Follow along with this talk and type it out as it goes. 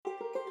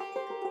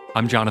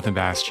I'm Jonathan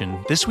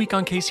Bastian. This week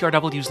on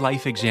KCRW's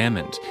Life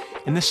Examined.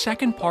 In the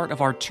second part of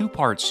our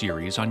two-part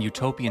series on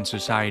utopian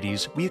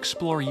societies, we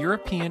explore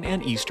European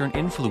and Eastern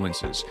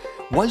influences.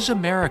 Was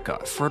America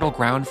fertile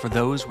ground for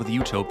those with a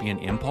utopian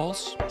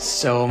impulse?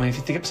 So, if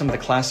you think of some of the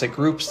classic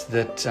groups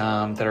that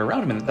are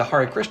around, the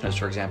Hare Krishnas,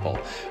 for example,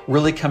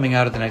 really coming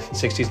out of the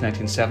 1960s,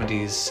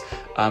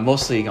 1970s,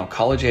 mostly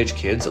college-age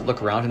kids that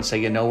look around and say,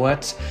 you know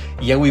what,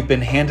 yeah, we've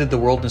been handed the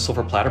world in a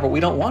silver platter, but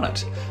we don't want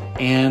it.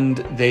 And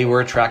they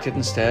were attracted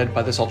instead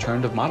by this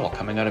alternative model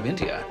coming out of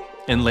India.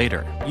 And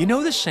later, you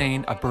know the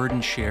saying, a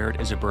burden shared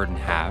is a burden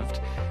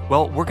halved?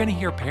 Well, we're going to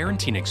hear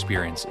parenting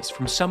experiences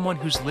from someone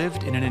who's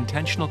lived in an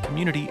intentional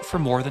community for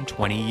more than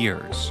 20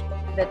 years.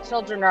 The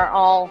children are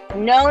all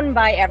known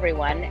by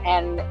everyone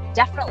and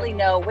definitely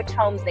know which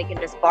homes they can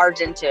just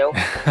barge into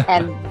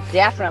and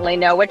definitely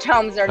know which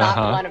homes are not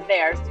one of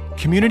theirs.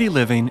 Community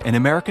living and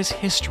America's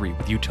history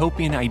with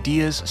utopian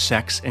ideas,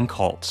 sects, and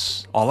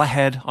cults. All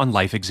ahead on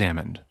Life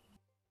Examined.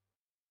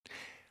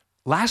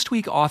 Last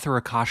week, author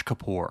Akash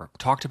Kapoor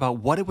talked about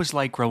what it was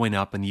like growing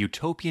up in the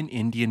utopian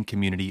Indian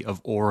community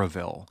of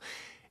Auroville.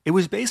 It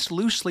was based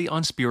loosely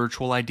on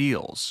spiritual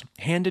ideals,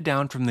 handed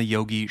down from the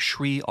yogi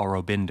Sri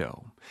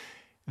Aurobindo.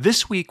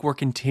 This week, we're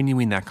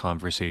continuing that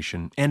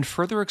conversation and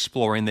further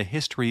exploring the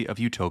history of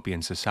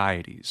utopian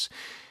societies.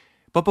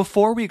 But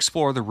before we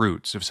explore the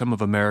roots of some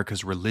of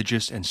America's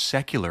religious and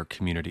secular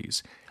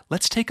communities,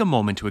 let's take a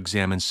moment to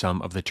examine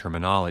some of the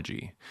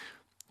terminology.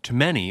 To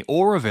many,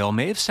 Auroville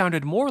may have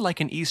sounded more like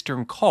an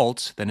Eastern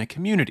cult than a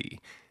community.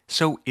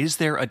 So is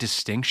there a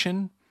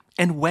distinction?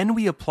 And when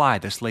we apply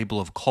this label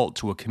of cult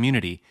to a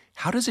community,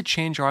 how does it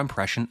change our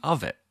impression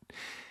of it?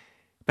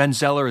 Ben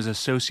Zeller is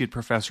Associate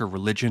Professor of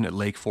Religion at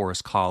Lake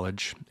Forest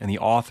College and the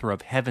author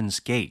of Heaven's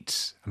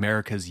Gates,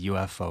 America's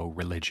UFO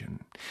Religion.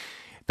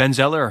 Ben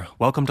Zeller,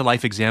 welcome to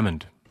Life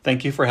Examined.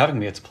 Thank you for having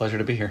me. It's a pleasure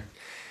to be here.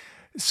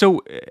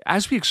 So,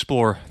 as we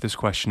explore this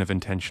question of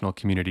intentional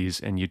communities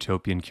and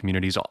utopian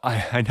communities,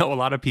 I know a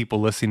lot of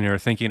people listening are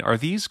thinking, are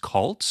these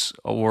cults?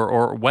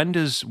 Or when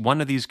does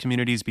one of these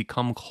communities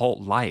become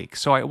cult-like?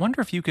 So I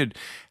wonder if you could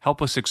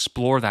help us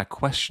explore that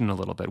question a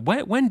little bit.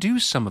 When do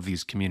some of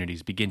these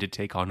communities begin to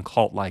take on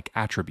cult-like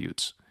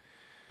attributes?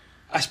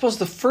 I suppose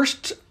the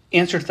first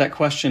answer to that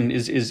question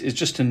is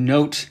just to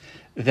note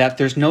that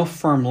there's no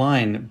firm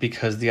line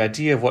because the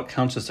idea of what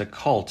counts as a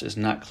cult is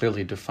not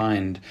clearly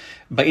defined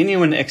by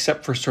anyone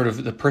except for sort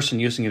of the person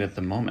using it at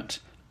the moment.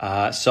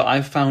 So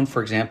I've found,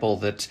 for example,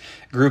 that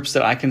groups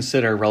that I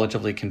consider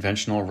relatively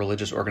conventional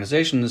religious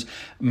organizations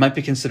might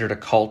be considered a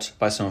cult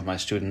by some of my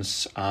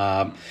students.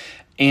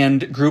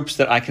 And groups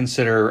that I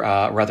consider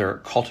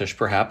rather cultish,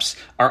 perhaps,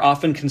 are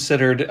often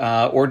considered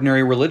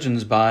ordinary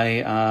religions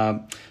by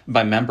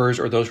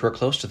members or those who are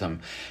close to them.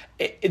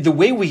 The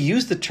way we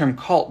use the term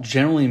cult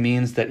generally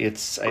means that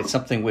it's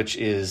something which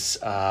is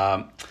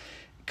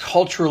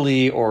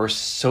culturally or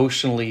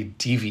socially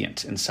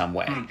deviant in some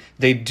way.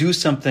 They do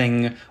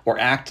something or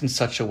act in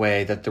such a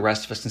way that the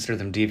rest of us consider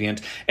them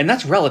deviant, and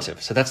that's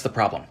relative, so that's the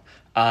problem.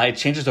 It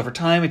changes over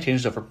time, it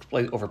changes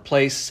over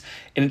place,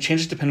 and it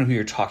changes depending on who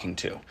you're talking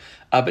to.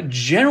 But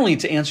generally,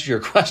 to answer your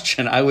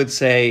question, I would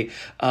say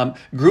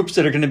groups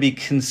that are going to be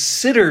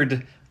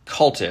considered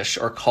cultish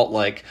or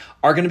cult-like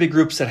are going to be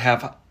groups that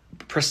have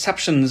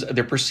perceptions,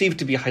 they're perceived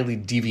to be highly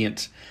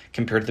deviant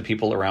compared to the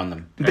people around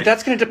them. Right. But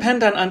that's going to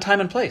depend on time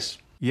and place.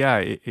 Yeah,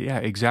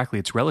 exactly.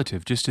 It's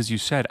relative, just as you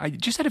said.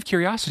 Just out of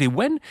curiosity,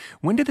 when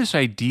did this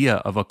idea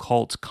of a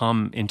cult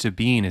come into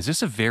being? Is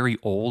this a very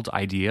old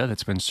idea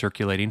that's been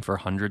circulating for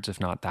hundreds, if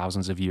not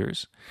thousands of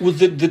years? Well,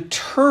 the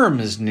term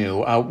is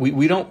new.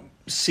 We don't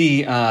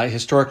see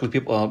historically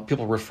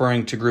people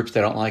referring to groups they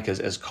don't like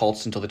as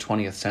cults until the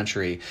 20th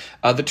century.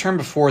 The term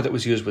before that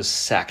was used was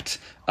sect.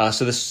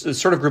 So this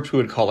sort of groups we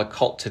would call a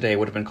cult today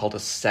would have been called a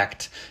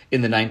sect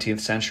in the 19th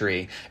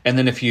century. And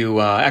then if you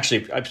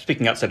actually, I'm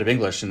speaking outside of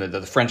English, and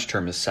the French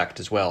term is sect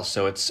as well.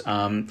 So it's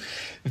but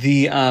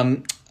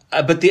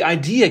the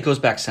idea goes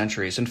back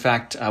centuries. In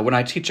fact, when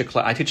I teach a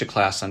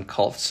class on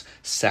cults,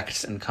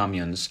 sects, and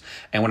communes,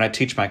 and when I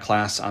teach my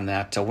class on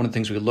that, one of the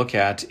things we look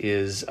at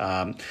is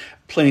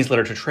Pliny's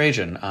letter to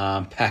Trajan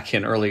back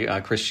in early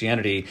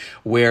Christianity,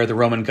 where the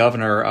Roman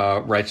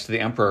governor writes to the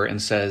emperor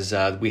and says,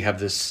 we have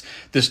this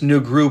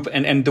new group,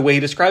 and the way he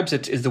describes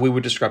it is the way we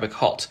would describe a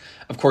cult.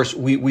 Of course,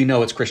 we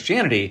know it's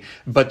Christianity,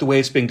 but the way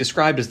it's being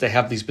described is they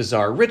have these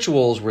bizarre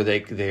rituals where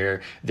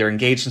they're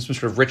engaged in some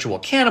sort of ritual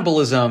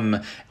cannibalism,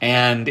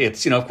 and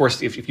it's, of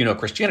course, if you know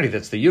Christianity,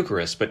 that's the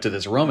Eucharist, but to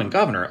this Roman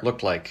governor, it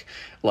looked like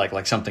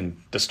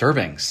something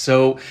disturbing.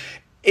 So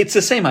it's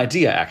the same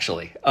idea,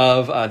 actually,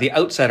 of the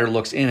outsider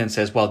looks in and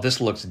says, well, this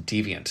looks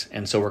deviant,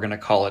 and so we're going to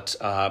call it,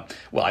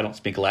 well, I don't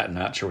speak Latin,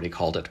 I'm not sure what he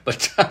called it,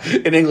 but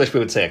in English we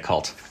would say a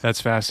cult.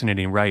 That's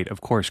fascinating, right? Of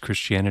course,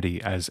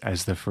 Christianity as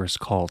the first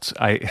cult.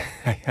 I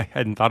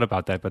hadn't thought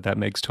about that, but that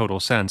makes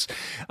total sense.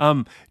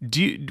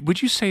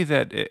 Would you say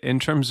that in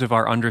terms of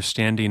our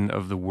understanding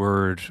of the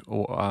word,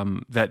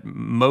 that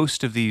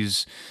most of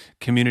these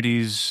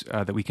communities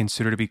that we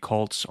consider to be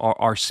cults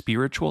are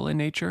spiritual in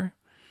nature?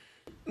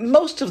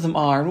 Most of them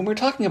are. When we're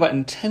talking about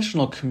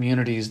intentional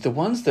communities, the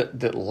ones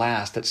that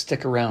last, that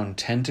stick around,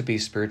 tend to be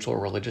spiritual or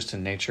religious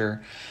in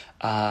nature.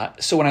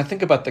 So when I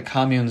think about the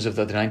communes of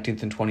the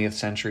 19th and 20th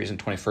centuries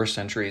and 21st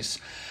centuries,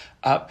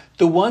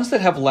 the ones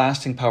that have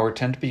lasting power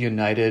tend to be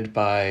united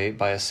by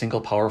a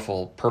single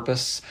powerful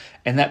purpose,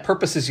 and that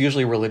purpose is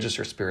usually religious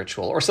or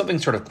spiritual, or something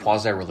sort of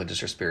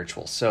quasi-religious or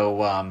spiritual.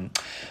 So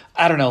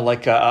I don't know,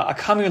 like a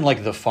commune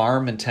like the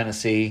Farm in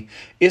Tennessee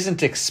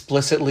isn't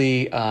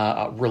explicitly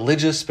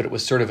religious, but it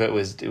was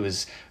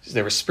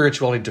there was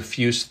spirituality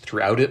diffused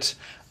throughout it.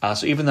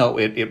 So even though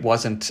it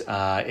wasn't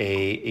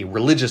a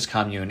religious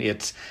commune,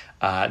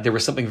 there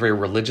was something very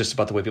religious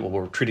about the way people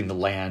were treating the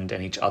land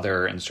and each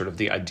other, and sort of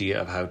the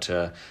idea of how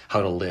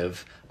to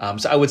live.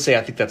 So I would say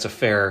I think that's a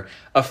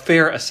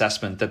fair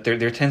assessment, that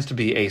there tends to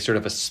be a sort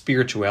of a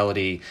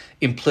spirituality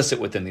implicit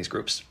within these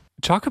groups.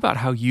 Talk about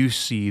how you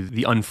see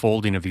the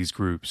unfolding of these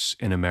groups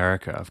in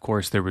America. Of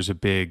course, there was a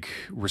big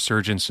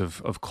resurgence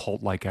of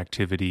cult-like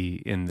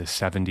activity in the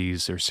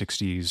 70s or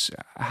 60s.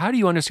 How do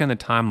you understand the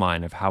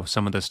timeline of how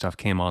some of this stuff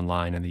came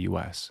online in the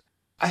U.S.?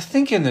 I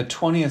think in the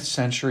 20th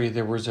century,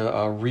 there was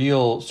a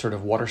real sort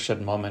of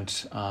watershed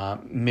moment,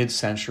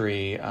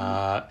 mid-century.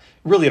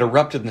 Really, it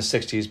erupted in the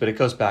 60s, but it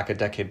goes back a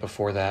decade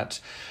before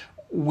that,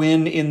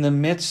 when in the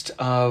midst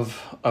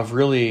of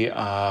really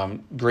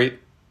great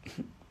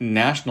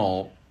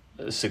national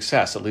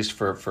success, at least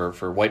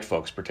for white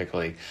folks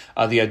particularly,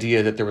 the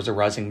idea that there was a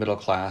rising middle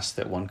class,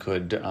 that one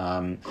could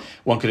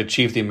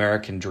achieve the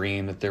American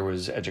dream, that there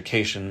was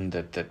education,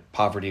 that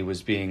poverty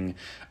was being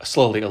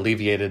slowly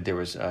alleviated, there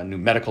was new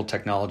medical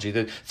technology,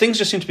 that things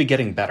just seemed to be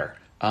getting better.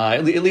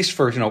 At least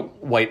for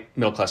white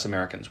middle class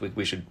Americans,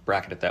 we should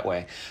bracket it that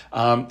way.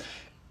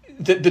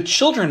 The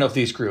children of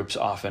these groups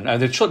often,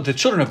 the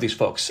children of these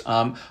folks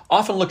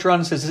often looked around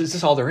and says, "Is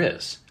this all there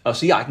is? Oh,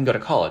 so yeah, I can go to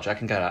college, I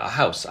can get a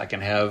house, I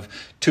can have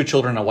 2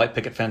 children, a white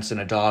picket fence, and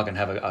a dog, and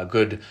have a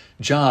good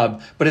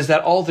job. But is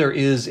that all there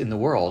is in the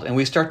world?" And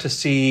we start to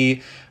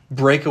see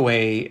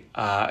breakaway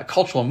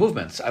cultural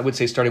movements. I would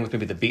say starting with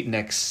maybe the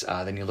beatniks,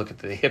 then you look at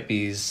the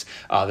hippies,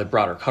 the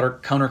broader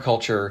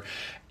counterculture.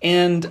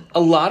 And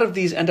a lot of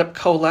these end up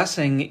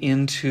coalescing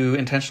into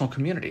intentional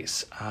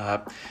communities.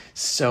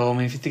 So, I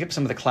mean, if you think of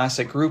some of the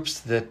classic groups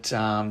that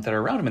are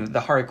around, I mean,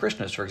 the Hare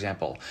Krishnas, for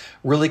example,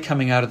 really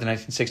coming out of the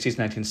 1960s,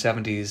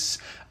 1970s,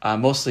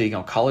 mostly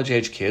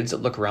college-age kids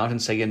that look around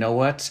and say, you know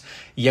what?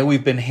 Yeah,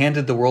 we've been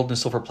handed the world in a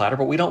silver platter,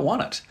 but we don't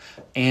want it.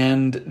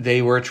 And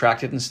they were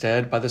attracted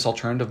instead by this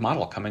alternative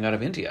model coming out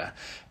of India.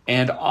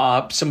 And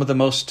some of the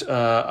most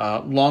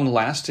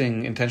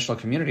long-lasting intentional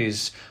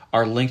communities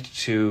are linked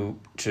to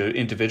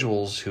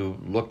individuals who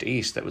looked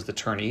east. That was the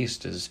turn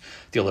east, as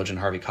theologian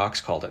Harvey Cox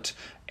called it.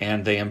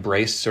 And they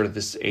embraced sort of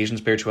this Asian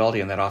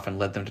spirituality, and that often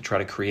led them to try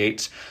to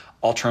create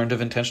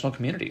alternative intentional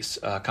communities,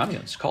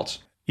 communes, cults.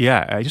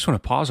 Yeah, I just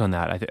want to pause on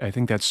that. I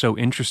think that's so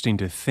interesting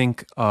to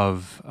think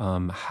of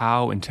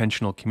how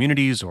intentional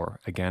communities, or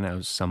again,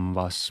 as some of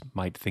us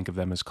might think of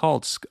them as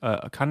cults,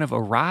 kind of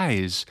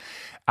arise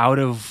out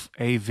of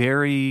a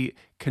very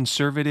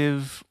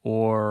conservative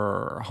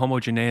or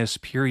homogeneous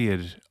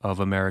period of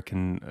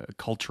American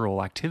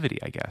cultural activity,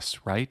 I guess,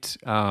 right?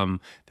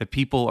 That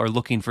people are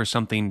looking for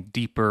something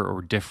deeper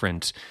or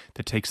different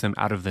that takes them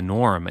out of the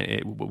norm.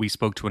 We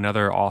spoke to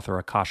another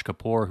author, Akash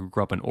Kapoor, who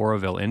grew up in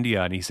Oroville,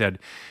 India, and he said,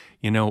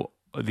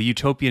 the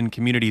utopian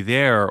community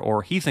there,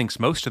 or he thinks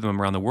most of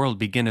them around the world,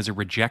 begin as a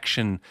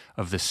rejection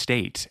of the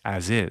state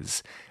as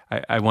is.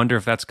 I wonder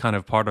if that's kind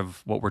of part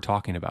of what we're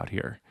talking about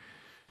here.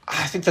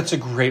 I think that's a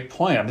great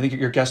point. I think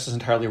your guest is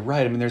entirely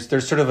right. I mean,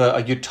 there's sort of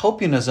a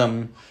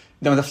utopianism.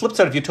 The flip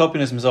side of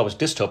utopianism is always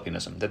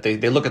dystopianism, that they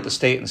look at the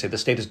state and say the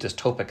state is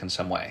dystopic in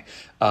some way,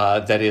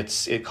 that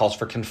it calls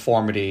for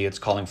conformity, it's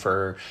calling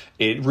for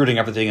rooting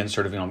everything in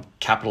sort of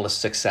capitalist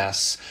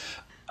success.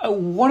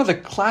 One of the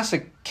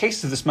classic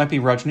cases of this might be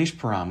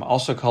Rajneeshpuram,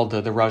 also called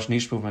the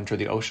Rajneesh movement or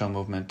the Osho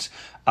movement.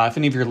 If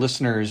any of your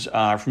listeners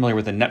are familiar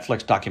with the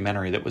Netflix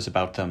documentary that was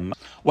about them,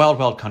 Wild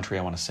Wild Country,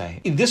 I want to say.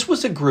 This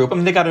was a group. I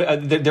mean, they got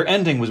their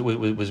ending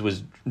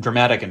was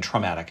dramatic and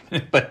traumatic,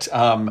 but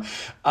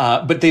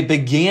they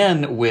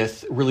began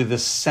with really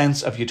this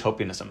sense of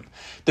utopianism.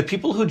 The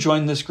people who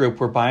joined this group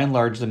were by and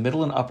large the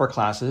middle and upper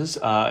classes.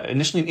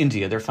 Initially in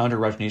India, their founder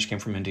Rajneesh came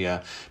from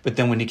India, but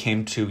then when he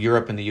came to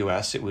Europe and the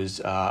U.S., it was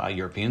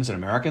Europeans and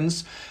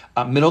Americans.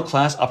 Middle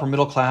class, upper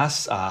middle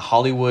class,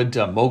 Hollywood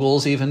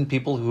moguls, even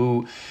people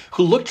who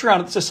looked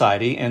around at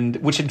society and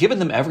which had given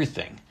them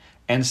everything,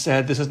 and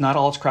said this is not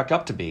all it's cracked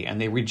up to be.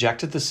 And they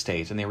rejected the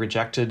state, and they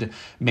rejected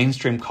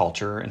mainstream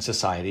culture and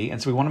society.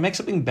 And so we want to make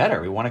something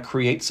better. We want to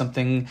create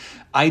something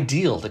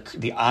ideal,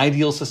 the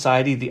ideal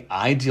society, the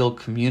ideal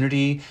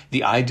community,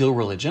 the ideal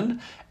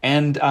religion.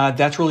 And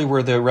that's really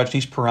where the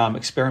Rajneeshpuram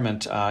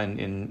experiment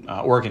in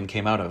Oregon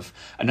came out of.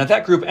 Now,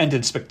 that group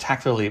ended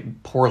spectacularly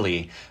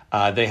poorly.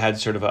 They had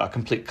sort of a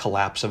complete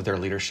collapse of their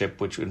leadership,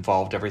 which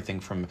involved everything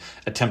from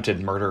attempted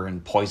murder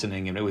and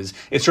poisoning. And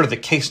it's sort of the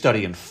case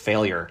study in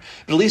failure.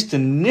 But at least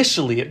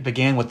initially, it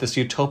began with this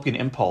utopian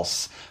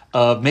impulse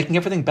of making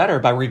everything better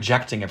by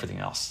rejecting everything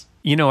else.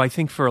 I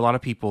think for a lot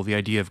of people, the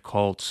idea of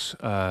cults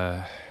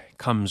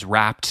comes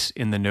wrapped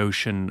in the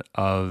notion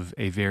of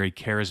a very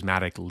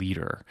charismatic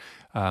leader.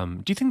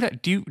 Do you think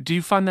that do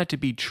you find that to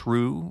be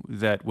true?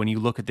 That when you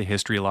look at the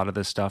history, a lot of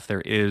this stuff,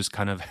 there is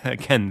kind of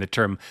again the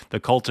term the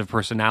cult of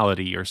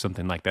personality or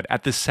something like that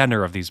at the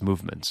center of these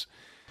movements.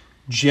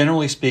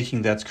 Generally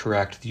speaking, that's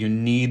correct. You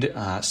need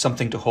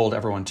something to hold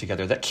everyone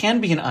together. That can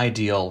be an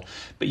ideal,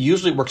 but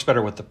usually works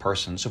better with the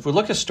person. So if we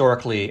look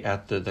historically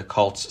at the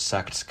cults,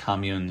 sects,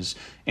 communes,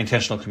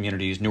 intentional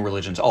communities, new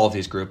religions, all of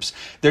these groups,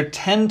 there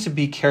tend to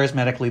be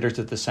charismatic leaders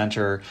at the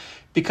center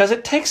because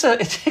it takes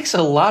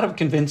a lot of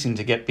convincing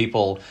to get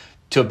people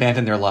to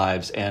abandon their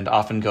lives and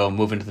often go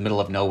move into the middle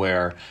of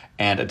nowhere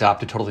and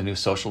adopt a totally new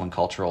social and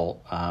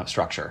cultural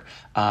structure.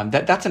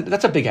 That's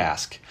a big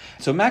ask.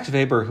 So Max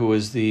Weber, who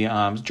is the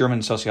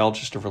German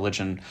sociologist of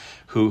religion,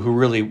 who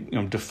really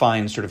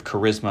defines sort of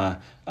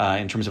charisma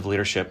in terms of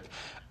leadership,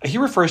 he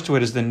refers to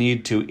it as the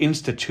need to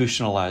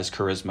institutionalize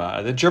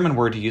charisma. The German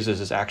word he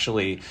uses is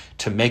actually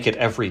to make it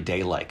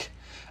everyday-like.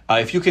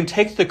 If you can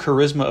take the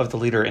charisma of the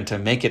leader and to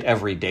make it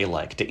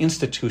everyday-like, to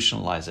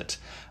institutionalize it,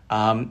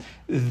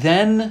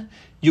 then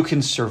you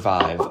can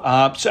survive.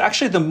 So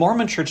actually, the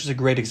Mormon Church is a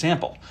great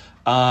example.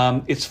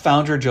 Its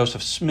founder,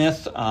 Joseph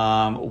Smith,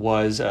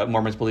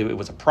 Mormons believe it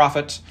was a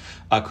prophet,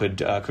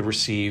 could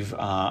receive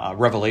a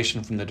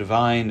revelation from the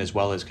divine, as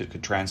well as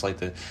could translate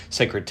the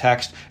sacred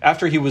text.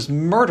 After he was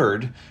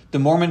murdered, the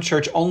Mormon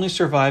Church only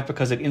survived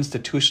because it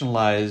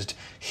institutionalized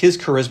his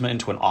charisma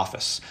into an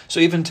office.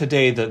 So even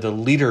today, the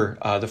leader,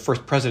 the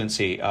first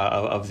presidency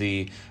of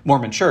the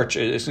Mormon Church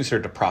is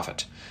considered a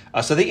prophet.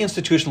 So they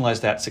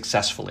institutionalized that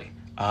successfully.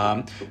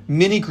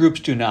 Many groups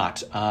do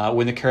not.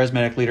 When the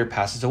charismatic leader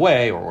passes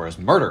away or is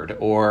murdered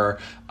or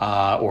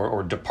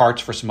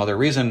departs for some other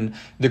reason,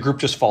 the group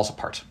just falls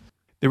apart.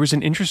 There was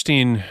an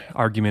interesting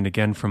argument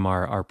again from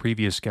our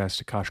previous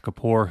guest, Akash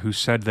Kapoor, who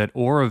said that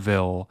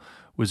Oroville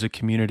was a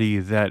community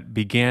that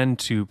began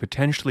to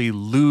potentially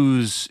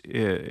lose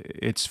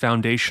its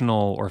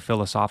foundational or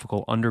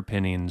philosophical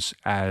underpinnings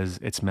as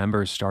its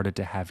members started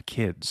to have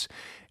kids.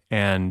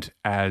 And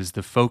as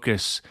the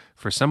focus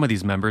for some of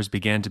these members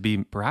began to be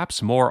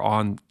perhaps more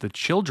on the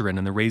children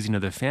and the raising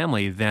of the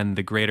family than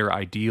the greater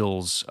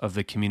ideals of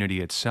the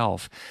community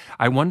itself.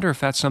 I wonder if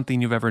that's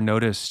something you've ever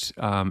noticed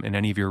in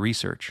any of your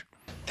research.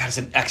 That is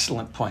an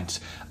excellent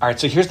point. All right,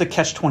 so here's the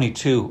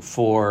catch-22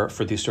 for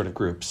these sort of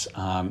groups.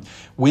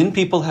 When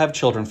people have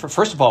children,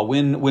 first of all,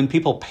 when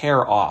people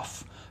pair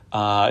off,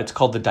 it's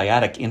called the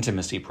dyadic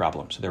intimacy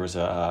problem. So there was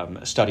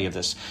a study of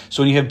this.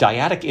 So when you have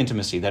dyadic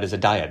intimacy, that is a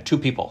dyad, two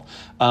people,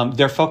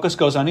 their focus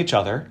goes on each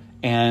other,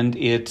 and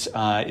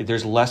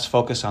there's less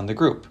focus on the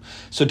group.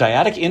 So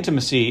dyadic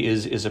intimacy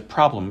is a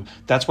problem.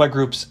 That's why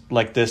groups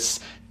like this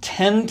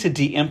tend to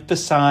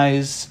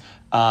de-emphasize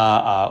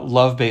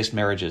love-based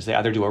marriages. They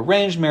either do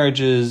arranged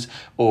marriages,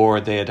 or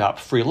they adopt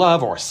free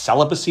love, or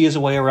celibacy is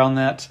a way around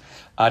that.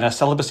 Now,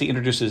 celibacy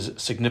introduces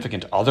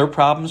significant other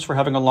problems for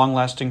having a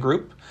long-lasting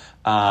group.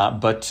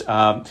 But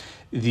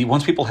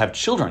once people have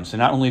children, so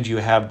not only do you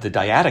have the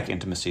dyadic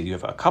intimacy, you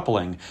have a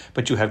coupling,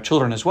 but you have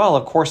children as well,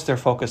 of course their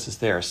focus is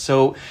there.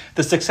 So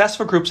the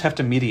successful groups have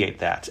to mediate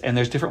that, and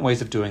there's different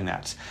ways of doing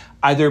that.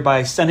 Either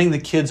by sending the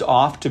kids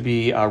off to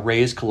be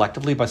raised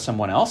collectively by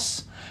someone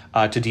else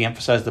to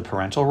de-emphasize the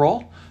parental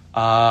role,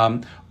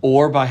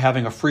 or by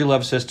having a free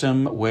love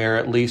system where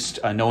at least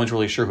no one's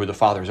really sure who the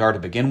fathers are to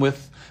begin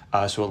with,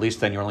 so at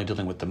least then you're only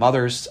dealing with the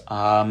mothers.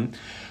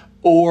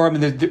 Or,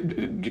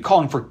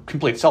 calling for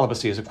complete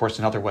celibacy is, of course,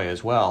 another way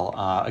as well.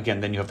 Again,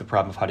 then you have the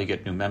problem of how do you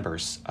get new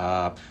members.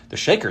 The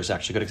Shakers,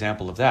 actually, a good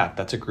example of that.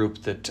 That's a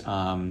group that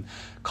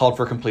called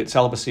for complete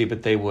celibacy,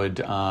 but they would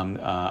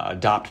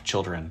adopt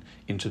children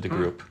into the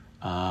group.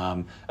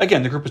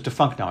 Again, the group is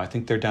defunct now. I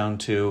think they're down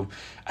to,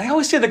 I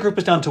always say the group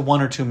is down to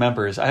one or two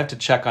members. I have to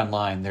check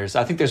online.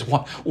 I think there's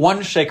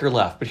one Shaker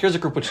left. But here's a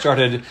group which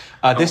started,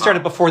 they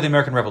started before the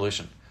American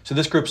Revolution. So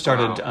this group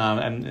started,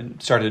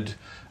 and started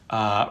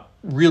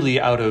really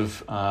out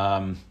of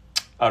the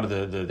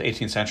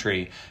 18th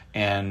century,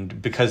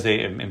 and because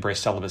they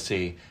embraced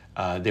celibacy,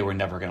 they were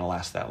never going to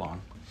last that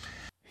long.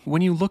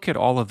 When you look at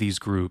all of these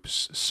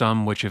groups,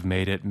 some which have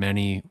made it,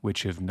 many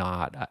which have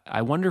not,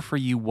 I wonder for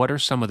you, what are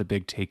some of the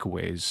big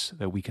takeaways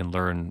that we can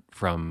learn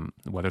from,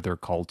 whether they're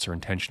cults or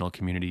intentional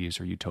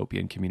communities or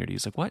utopian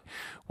communities? Like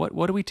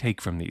what do we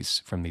take from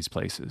these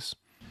places?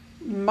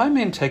 My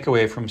main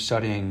takeaway from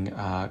studying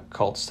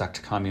cults,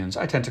 sect, communes,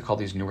 I tend to call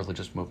these new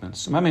religious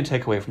movements. My main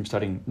takeaway from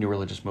studying new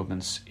religious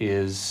movements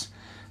is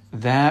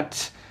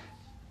that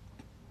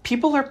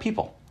people are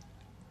people,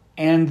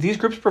 and these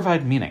groups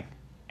provide meaning,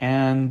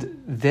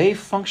 and they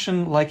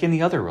function like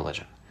any other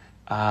religion.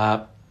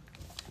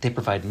 They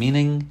provide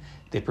meaning,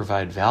 they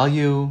provide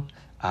value,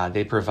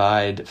 they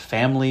provide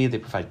family, they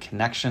provide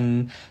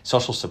connection,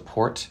 social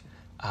support.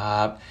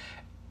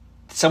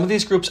 Some of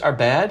these groups are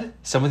bad,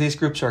 some of these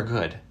groups are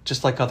good,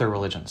 just like other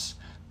religions.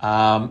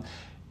 Some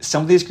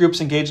of these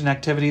groups engage in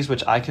activities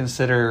which I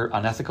consider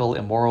unethical,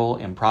 immoral,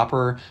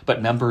 improper,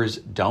 but members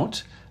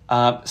don't.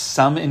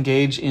 Some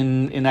engage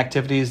in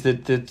activities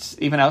that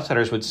even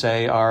outsiders would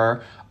say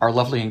are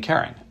lovely and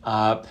caring.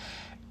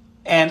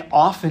 And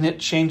often it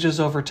changes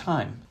over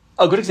time.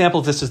 A good example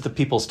of this is the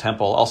People's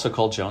Temple, also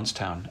called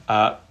Jonestown.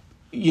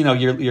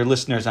 Your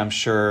listeners, I'm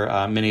sure,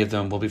 many of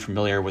them will be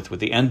familiar with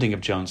the ending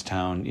of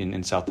Jonestown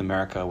in South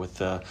America, with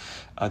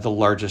the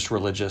largest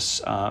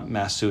religious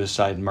mass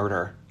suicide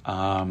murder,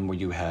 where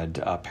you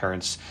had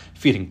parents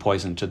feeding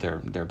poison to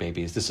their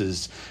babies. This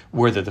is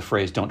where the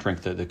phrase "don't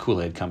drink the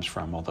Kool-Aid" comes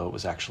from, although it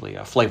was actually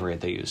a flavor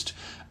aid they used.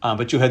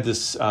 But you had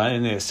this,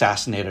 and they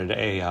assassinated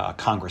a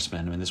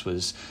congressman. I mean, this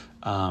was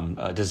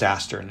a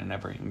disaster in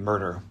every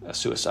murder,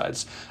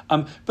 suicides.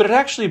 But it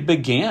actually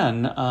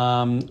began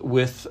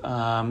with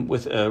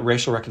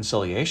racial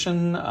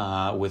reconciliation,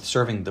 with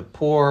serving the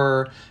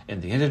poor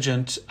and the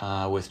indigent,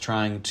 with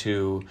trying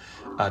to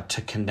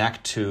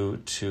connect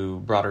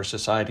to broader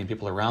society and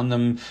people around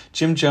them.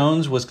 Jim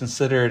Jones was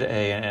considered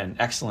an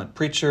excellent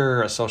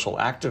preacher, a social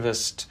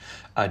activist,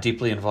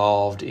 deeply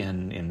involved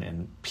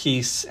in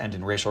peace and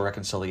in racial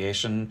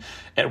reconciliation.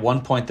 At one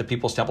point, the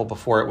People's Temple,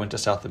 before it went to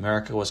South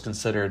America, was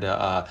considered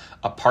a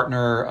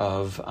partner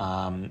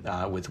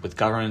with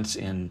governments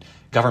in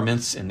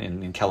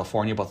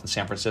California, both in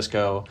San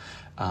Francisco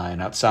and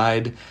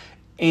outside.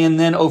 And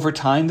then over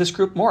time, this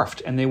group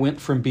morphed, and they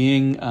went from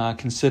being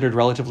considered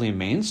relatively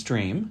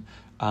mainstream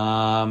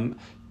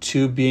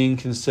to being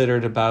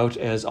considered about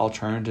as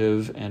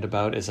alternative and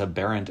about as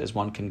aberrant as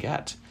one can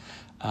get.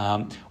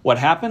 What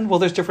happened? Well,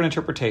 there's different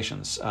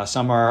interpretations.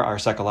 Some are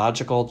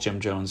psychological.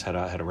 Jim Jones had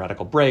a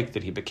radical break,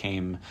 that he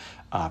became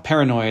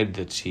paranoid,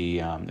 that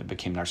he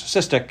became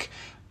narcissistic.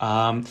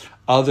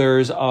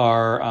 Others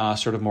are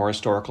sort of more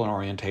historical in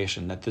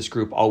orientation, that this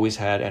group always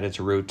had at its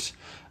root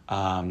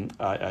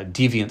a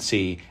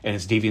deviancy, and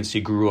its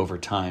deviancy grew over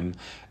time.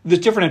 There's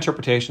different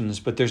interpretations,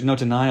 but there's no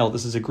denial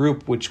this is a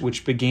group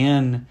which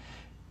began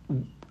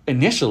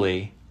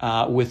initially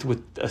with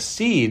a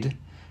seed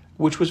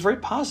which was very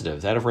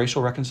positive, that of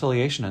racial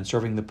reconciliation and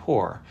serving the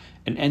poor,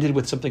 and ended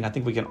with something I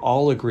think we can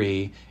all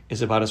agree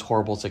is about as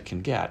horrible as it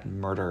can get: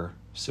 murder,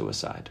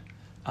 suicide.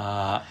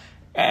 And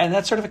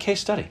that's sort of a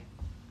case study.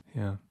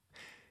 Yeah.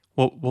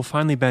 Well,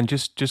 finally, Ben,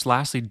 just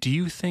lastly, do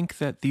you think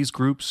that these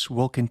groups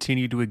will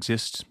continue to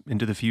exist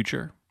into the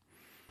future?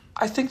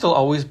 I think there'll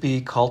always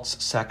be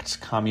cults, sects,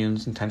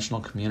 communes,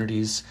 intentional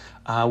communities.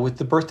 With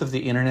the birth of the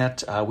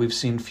internet, we've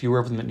seen fewer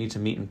of them that need to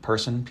meet in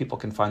person. People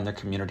can find their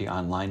community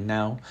online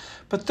now.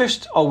 But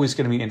there's always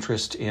going to be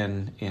interest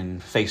in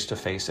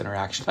face-to-face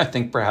interaction. I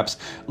think perhaps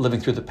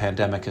living through the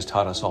pandemic has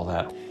taught us all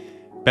that.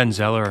 Ben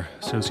Zeller,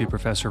 Associate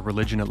Professor of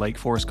Religion at Lake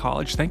Forest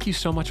College, thank you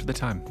so much for the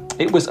time.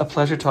 It was a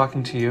pleasure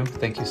talking to you.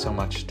 Thank you so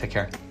much. Take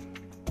care.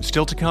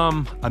 Still to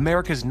come,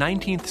 America's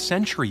 19th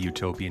century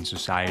utopian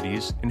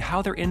societies and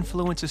how their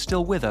influence is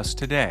still with us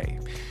today.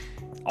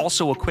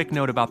 Also, a quick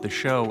note about the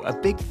show: a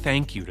big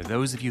thank you to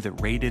those of you that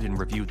rated and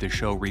reviewed the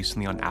show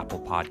recently on Apple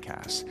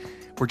Podcasts.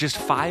 We're just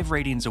 5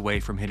 ratings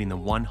away from hitting the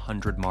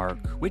 100 mark,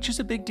 which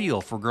is a big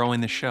deal for growing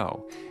the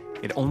show.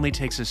 It only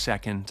takes a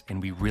second,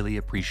 and we really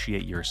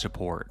appreciate your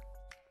support.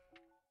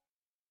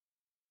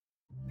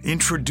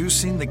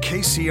 Introducing the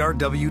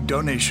KCRW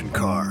donation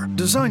car,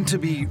 designed to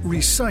be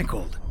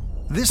recycled.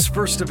 This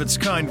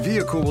first-of-its-kind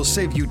vehicle will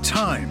save you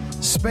time,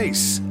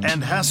 space,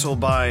 and hassle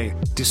by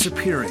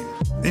disappearing.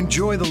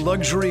 Enjoy the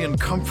luxury and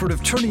comfort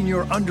of turning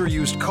your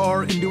underused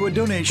car into a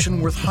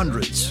donation worth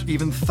hundreds,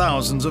 even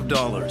thousands of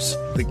dollars.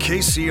 The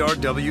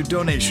KCRW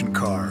donation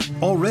car,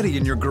 already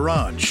in your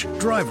garage,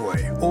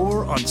 driveway,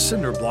 or on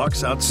cinder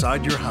blocks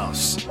outside your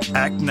house.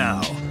 Act now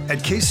at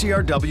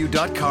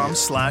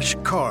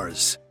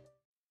kcrw.com/cars.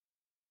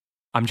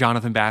 I'm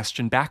Jonathan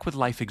Bastian, back with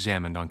Life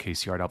Examined on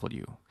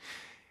KCRW.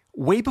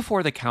 Way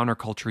before the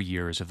counterculture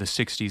years of the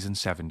 60s and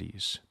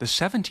 70s, the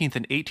 17th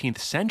and 18th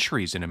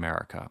centuries in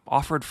America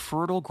offered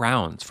fertile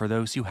grounds for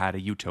those who had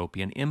a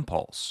utopian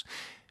impulse.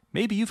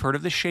 Maybe you've heard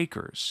of the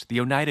Shakers, the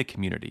Oneida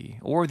community,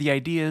 or the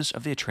ideas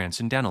of the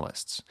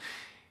Transcendentalists.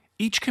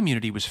 Each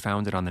community was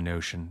founded on the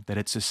notion that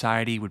its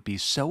society would be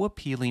so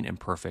appealing and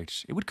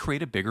perfect it would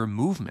create a bigger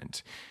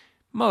movement.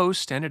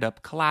 Most ended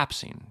up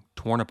collapsing,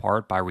 torn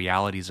apart by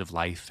realities of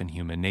life and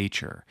human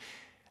nature.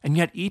 And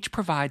yet each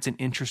provides an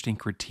interesting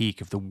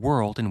critique of the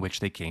world in which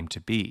they came to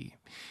be.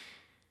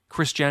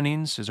 Chris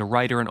Jennings is a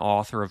writer and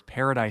author of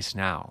Paradise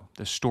Now,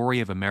 the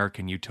story of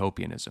American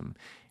utopianism,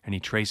 and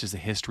he traces the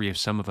history of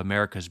some of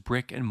America's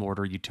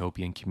brick-and-mortar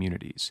utopian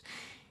communities.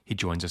 He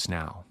joins us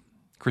now.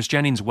 Chris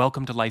Jennings,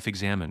 welcome to Life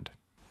Examined.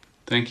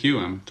 Thank you.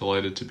 I'm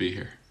delighted to be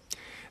here.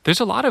 There's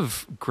a lot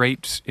of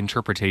great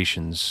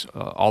interpretations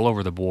all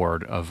over the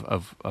board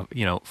of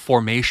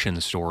formation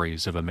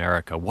stories of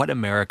America, what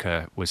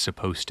America was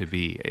supposed to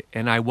be.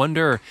 And I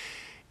wonder,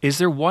 is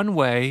there one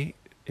way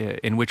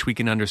in which we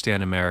can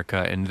understand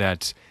America in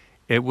that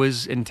it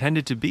was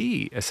intended to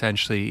be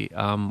essentially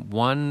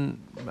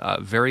one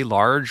very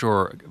large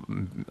or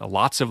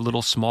lots of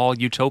little small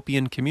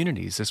utopian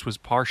communities? This was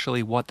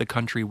partially what the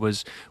country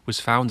was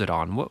founded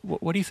on.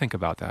 What do you think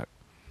about that?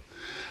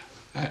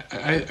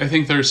 I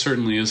think there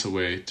certainly is a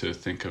way to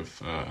think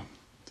of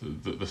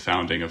the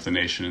founding of the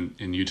nation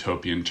in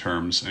utopian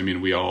terms. I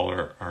mean, we all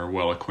are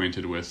well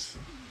acquainted with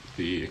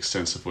the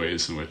extensive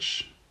ways in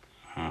which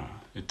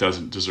it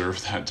doesn't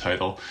deserve that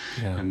title,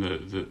 and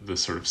the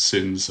sort of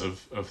sins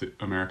of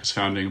America's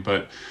founding.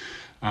 But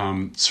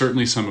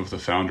certainly some of the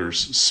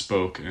founders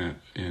spoke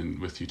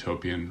with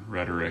utopian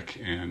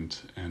rhetoric and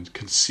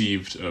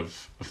conceived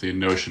of the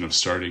notion of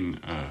starting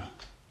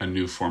a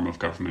new form of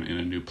government in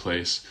a new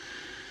place,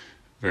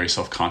 very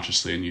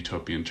self-consciously in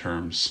utopian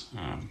terms.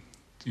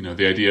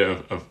 The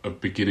idea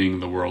of beginning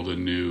the world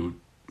anew.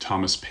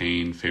 Thomas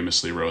Paine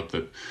famously wrote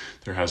that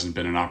there hasn't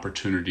been an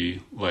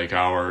opportunity like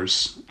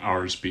ours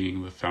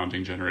being the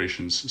founding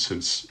generations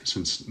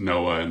since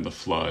Noah and the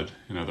flood.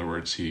 In other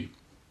words, he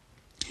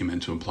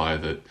meant to imply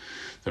that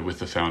with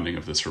the founding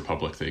of this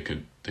republic, they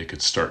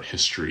could start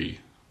history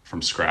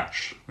from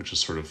scratch, which is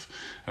sort of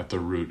at the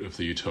root of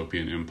the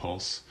utopian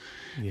impulse.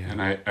 Yeah.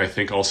 And I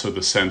think also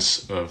the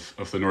sense of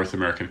the North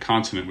American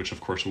continent, which of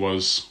course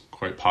was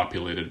quite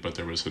populated, but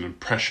there was an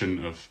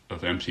impression of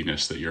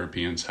emptiness that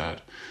Europeans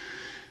had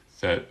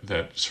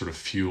that sort of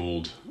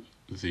fueled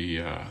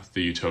the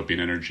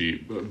utopian energy,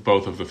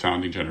 both of the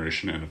founding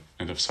generation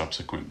and of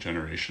subsequent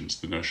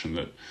generations. The notion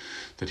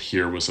that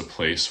here was a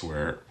place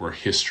where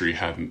history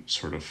hadn't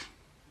sort of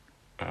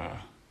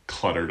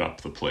cluttered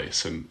up the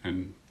place,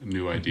 and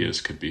new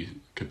ideas could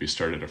be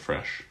started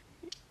afresh.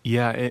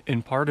 Yeah,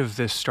 and part of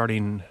this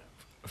starting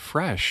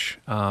fresh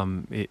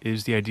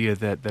is the idea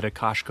that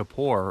Akash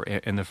Kapoor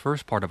in the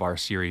first part of our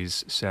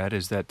series said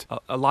is that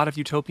a lot of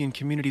utopian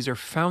communities are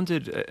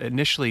founded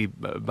initially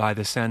by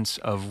the sense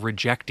of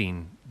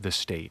rejecting the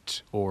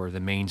state or the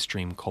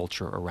mainstream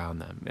culture around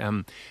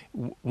them.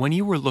 When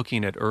you were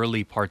looking at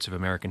early parts of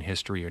American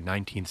history or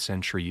 19th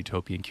century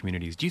utopian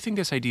communities, do you think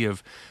this idea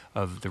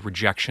of the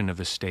rejection of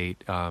the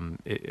state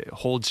it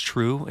holds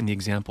true in the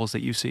examples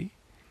that you see?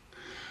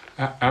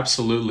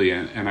 Absolutely,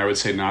 and I would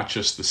say not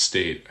just the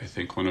state. I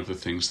think one of the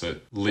things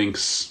that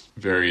links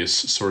various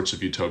sorts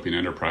of utopian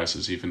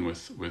enterprises, even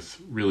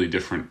with really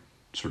different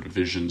sort of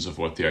visions of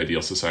what the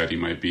ideal society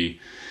might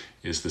be,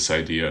 is this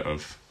idea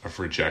of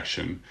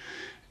rejection.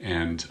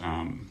 And,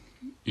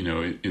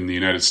 in the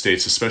United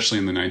States, especially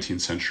in the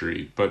 19th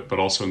century, but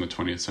also in the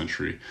 20th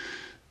century,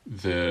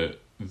 there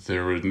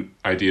were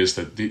ideas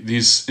that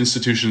these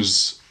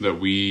institutions that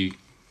we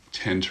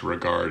tend to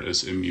regard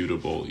as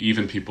immutable,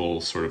 even people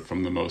sort of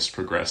from the most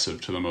progressive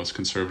to the most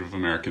conservative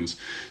Americans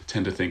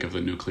tend to think of the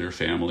nuclear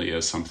family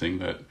as something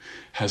that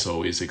has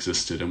always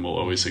existed and will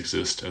always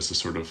exist as a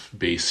sort of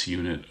base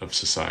unit of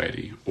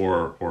society,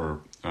 or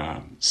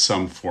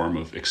some form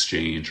of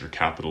exchange or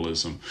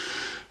capitalism.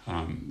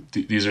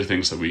 These are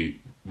things that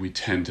we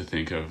tend to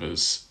think of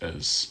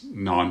as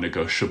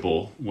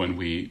non-negotiable when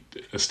we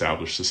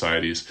establish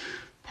societies.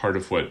 Part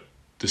of what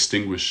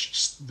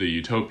distinguished the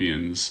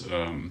utopians,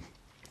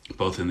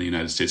 both in the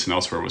United States and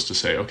elsewhere, was to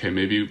say, okay,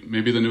 maybe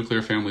the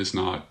nuclear family is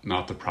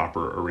not the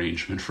proper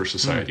arrangement for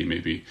society.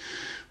 Maybe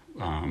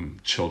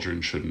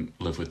children shouldn't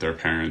live with their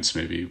parents.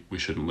 Maybe we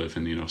shouldn't live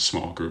in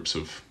small groups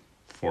of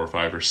 4 or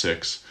 5 or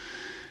 6,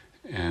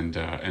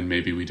 and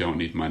maybe we don't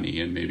need money,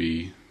 and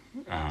maybe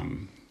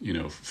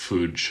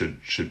food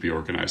should be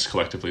organized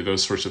collectively.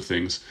 Those sorts of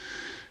things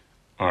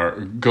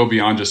go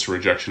beyond just a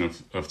rejection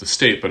of the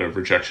state, but a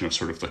rejection of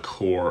sort of the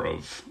core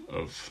of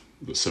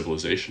the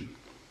civilization.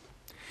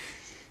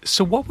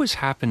 So what was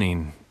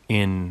happening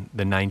in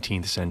the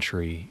 19th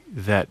century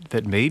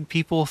that made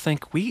people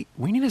think we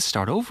need to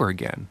start over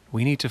again?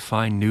 We need to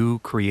find new,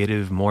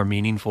 creative, more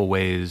meaningful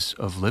ways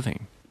of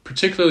living.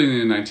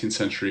 Particularly in the 19th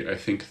century, I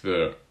think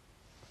the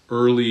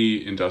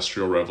early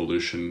Industrial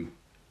Revolution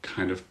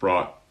kind of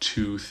brought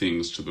two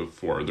things to the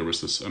fore. There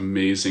was this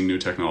amazing new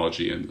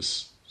technology and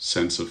this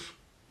sense of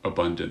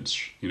abundance.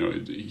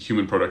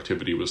 Human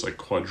productivity was like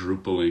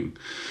quadrupling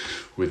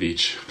with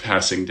each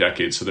passing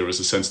decade. So there was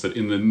a sense that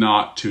in the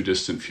not too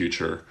distant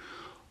future,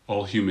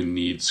 all human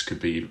needs could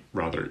be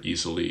rather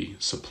easily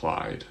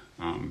supplied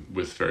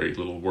with very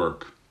little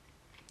work.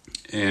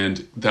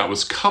 And that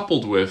was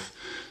coupled with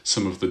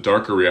some of the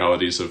darker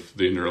realities of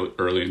the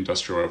early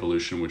Industrial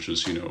Revolution, which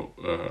is,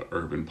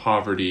 urban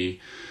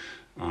poverty,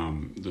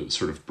 the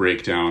sort of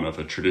breakdown of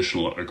a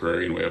traditional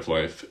agrarian way of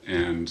life.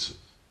 And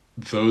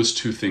those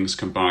two things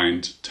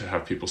combined to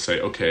have people say,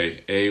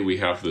 okay, A, we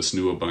have this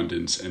new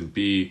abundance, and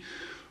B,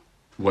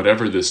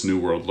 whatever this new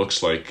world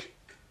looks like,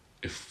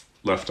 if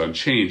left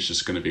unchanged,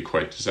 is going to be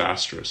quite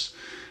disastrous.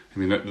 I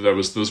mean,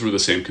 those were the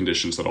same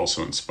conditions that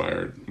also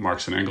inspired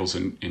Marx and Engels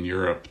in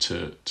Europe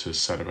to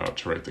set about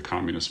to write the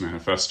Communist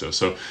Manifesto.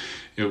 So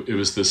it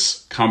was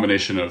this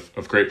combination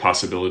of great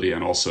possibility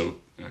and also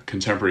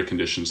contemporary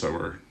conditions that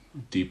were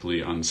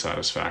deeply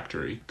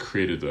unsatisfactory,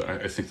 created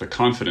I think the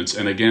confidence.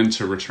 And again,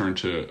 to return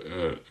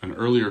to an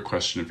earlier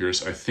question of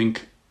yours, I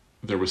think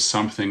there was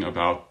something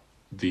about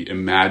the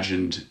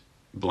imagined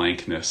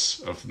blankness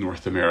of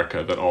North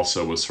America that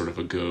also was sort of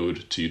a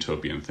goad to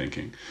utopian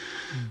thinking.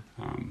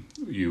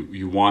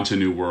 You want a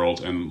new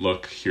world, and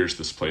look, here's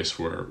this place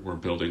where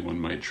building one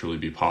might truly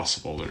be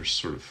possible. There's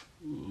sort of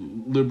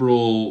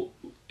liberal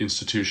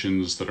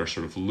institutions that are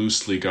sort of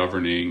loosely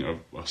governing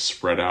a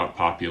spread out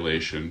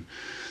population,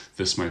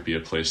 this might be a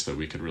place that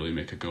we could really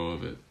make a go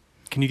of it.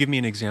 Can you give me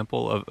an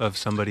example of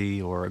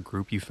somebody or a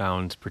group you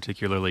found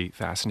particularly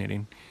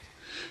fascinating?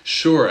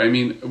 Sure. I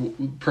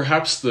mean,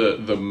 perhaps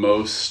the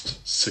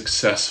most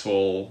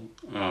successful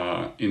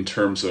in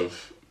terms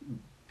of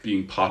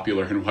being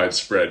popular and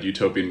widespread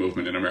utopian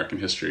movement in American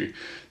history,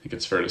 I think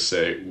it's fair to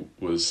say,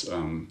 was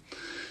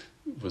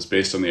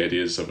based on the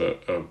ideas of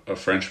a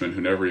Frenchman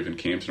who never even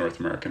came to North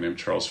America named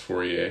Charles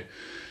Fourier,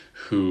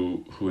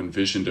 who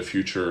envisioned a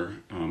future,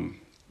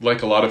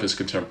 like a lot of his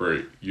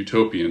contemporary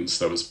utopians,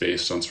 that was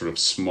based on sort of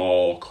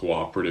small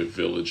cooperative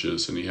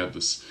villages. And he had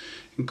this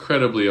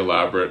incredibly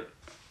elaborate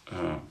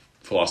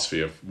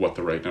philosophy of what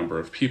the right number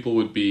of people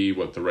would be,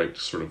 what the right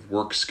sort of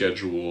work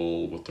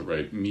schedule, what the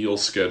right meal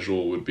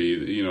schedule would be.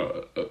 You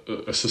know,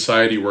 a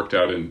society worked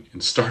out in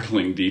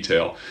startling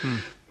detail.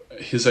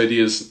 His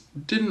ideas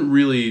didn't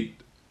really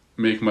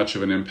make much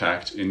of an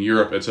impact in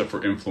Europe, except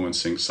for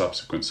influencing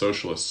subsequent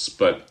socialists.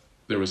 But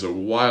there was a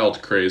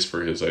wild craze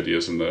for his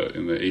ideas in the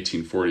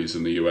 1840s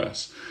in the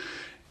U.S.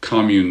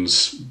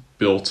 Communes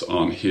built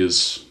on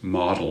his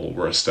model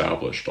were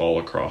established all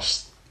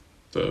across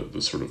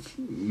the sort of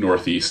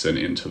northeast and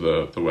into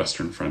the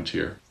western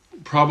frontier.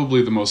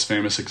 Probably the most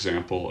famous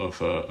example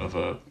of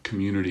a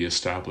community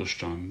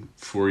established on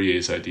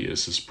Fourier's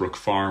ideas is Brook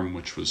Farm,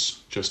 which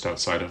was just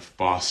outside of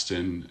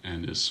Boston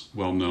and is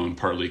well known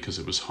partly because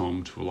it was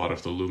home to a lot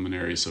of the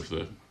luminaries of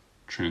the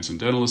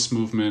Transcendentalist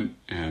movement,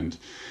 and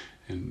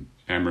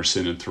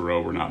Emerson and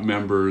Thoreau were not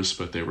members,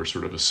 but they were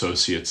sort of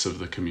associates of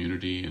the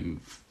community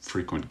and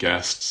frequent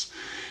guests.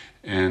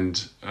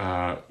 And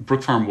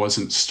Brook Farm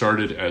wasn't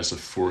started as a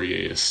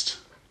Fourierist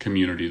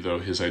community, though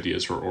his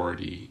ideas were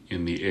already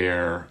in the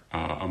air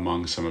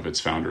among some of its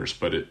founders,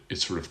 but it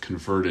sort of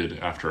converted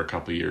after a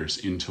couple of years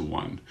into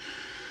one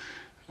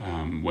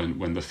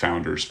when the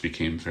founders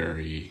became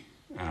very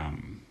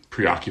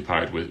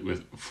preoccupied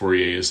with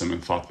Fourierism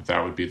and thought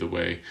that would be the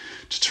way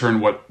to turn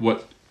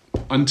what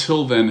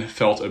until then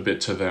felt a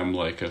bit to them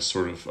like a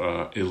sort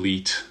of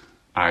elite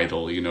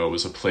idol. You know, it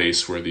was a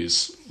place where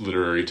these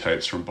literary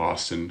types from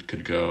Boston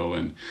could go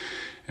and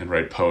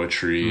write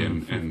poetry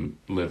and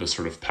live a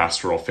sort of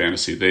pastoral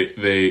fantasy.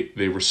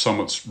 They were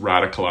somewhat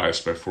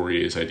radicalized by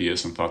Fourier's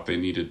ideas and thought they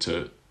needed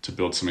to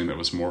build something that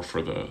was more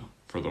for the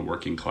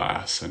working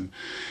class, and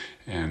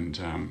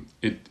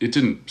it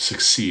didn't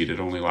succeed. It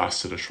only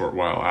lasted a short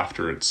while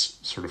after its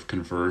sort of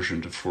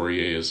conversion to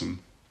Fourierism,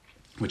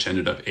 which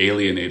ended up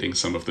alienating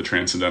some of the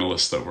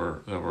transcendentalists that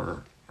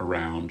were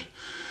around.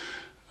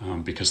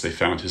 Because they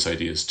found his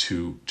ideas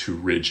too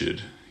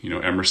rigid. You know,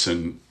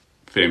 Emerson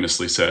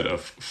famously said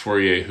of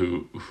Fourier,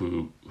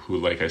 who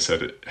like I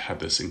said, had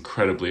this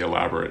incredibly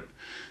elaborate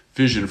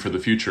vision for the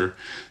future,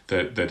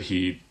 that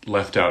he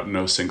left out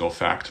no single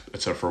fact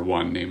except for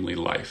one, namely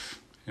life.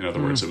 In other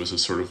words, it was a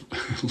sort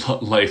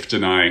of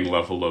life-denying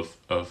level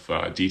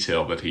of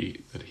detail that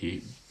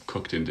he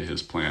cooked into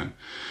his plan.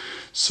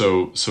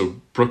 So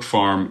Brook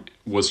Farm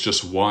was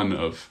just one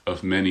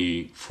of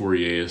many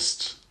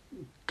Fourierist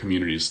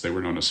communities. They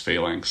were known as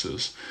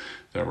phalanxes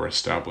that were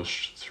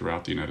established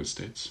throughout the United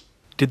States.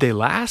 Did they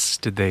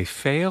last? Did they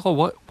fail?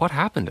 What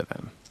happened to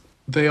them?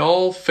 They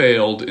all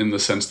failed in the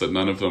sense that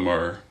none of them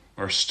are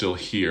still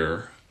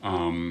here.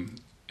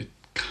 It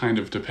kind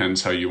of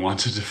depends how you want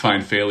to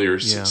define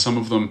failures. Yeah. Some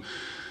of them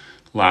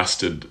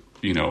lasted,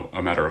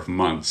 a matter of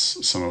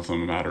months. Some of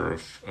them a matter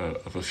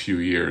of a few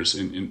years.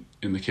 In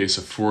the case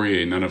of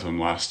Fourier, none of them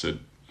lasted,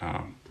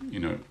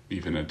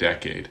 even a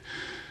decade.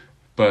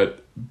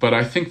 But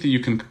I think that you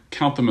can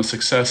count them a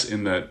success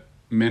in that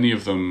many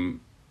of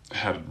them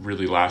had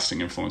really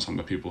lasting influence on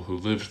the people who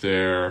lived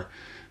there.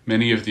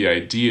 Many of the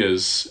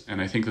ideas,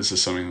 and I think this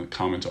is something that's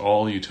common to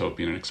all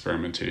utopian and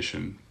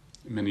experimentation,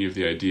 many of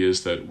the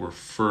ideas that were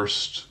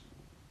first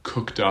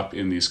cooked up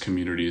in these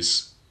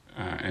communities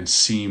and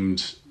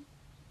seemed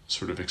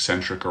sort of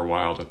eccentric or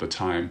wild at the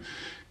time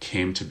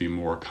came to be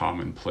more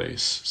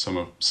commonplace.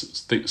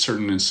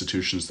 Certain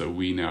institutions that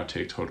we now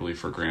take totally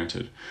for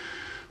granted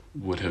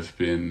would have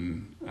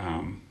been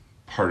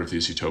part of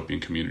these utopian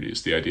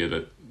communities. The idea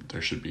that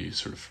there should be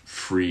sort of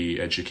free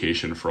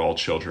education for all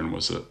children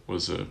was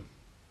a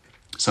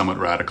somewhat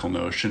radical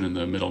notion in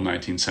the middle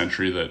 19th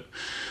century that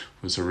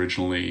was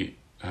originally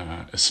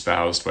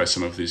espoused by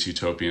some of these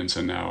utopians,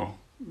 and now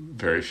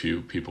very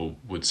few people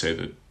would say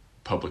that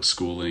public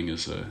schooling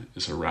is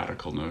a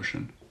radical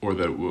notion, or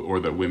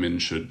that women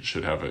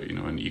should have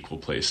an equal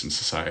place in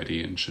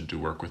society and should do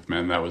work with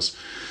men. That was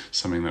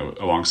something that,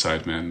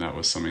 alongside men, that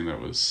was something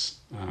that was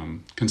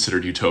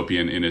considered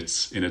utopian in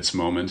its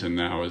moment, and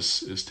now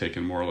is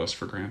taken more or less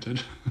for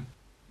granted.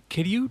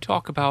 Can you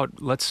talk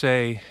about, let's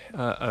say,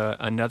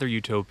 another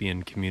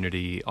utopian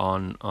community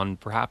on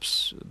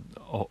perhaps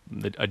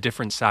a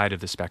different side of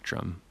the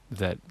spectrum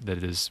that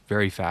is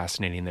very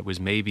fascinating, that was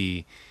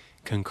maybe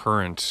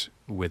concurrent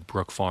with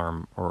Brook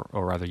Farm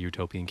or other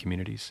utopian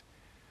communities?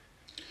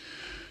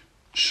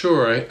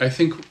 Sure. I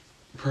think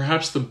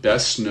perhaps the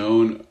best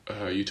known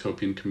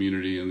utopian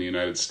community in the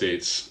United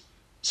States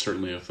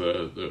certainly of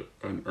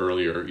an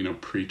earlier,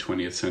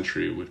 pre-20th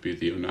century would be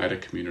the Oneida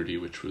community,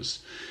 which was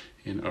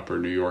in upper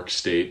New York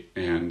State.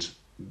 And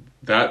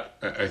that,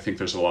 I think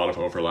there's a lot of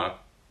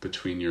overlap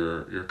between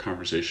your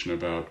conversation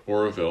about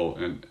Oroville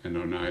and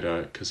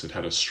Oneida, because it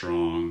had a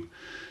strong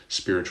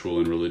spiritual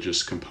and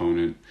religious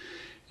component.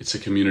 It's a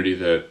community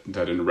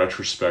that in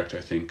retrospect,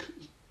 I think,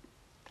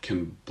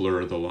 can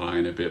blur the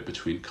line a bit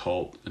between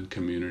cult and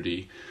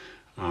community.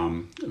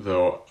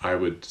 Though I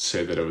would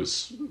say that it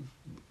was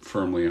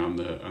firmly on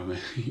the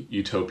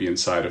utopian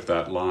side of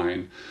that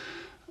line.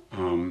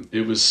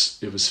 It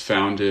was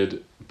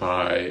founded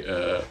by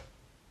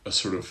a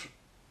sort of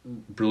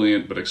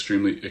brilliant but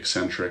extremely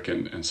eccentric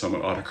and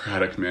somewhat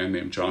autocratic man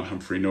named John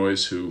Humphrey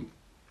Noyes, who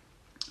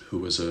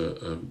was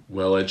a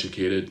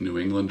well-educated New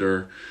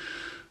Englander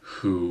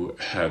who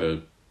had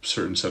a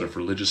certain set of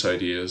religious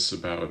ideas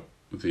about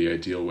the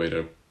ideal way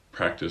to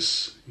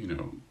practice,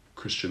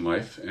 Christian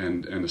life,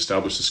 and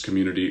established this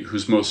community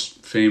whose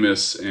most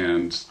famous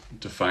and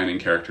defining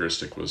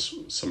characteristic was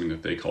something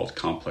that they called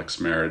complex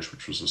marriage,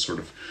 which was a sort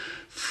of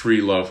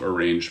free love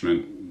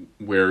arrangement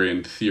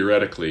wherein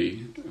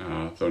theoretically,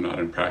 though not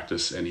in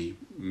practice, any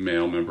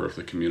male member of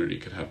the community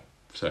could have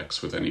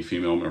sex with any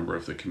female member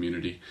of the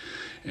community.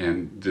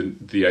 And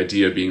the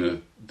idea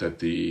being that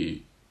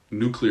the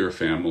nuclear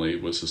family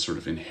was a sort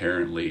of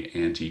inherently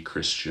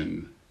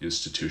anti-Christian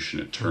institution.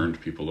 It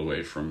turned people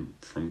away from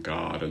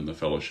God and the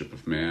fellowship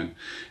of man.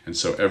 And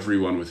so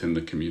everyone within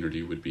the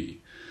community would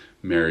be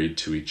married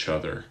to each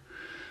other.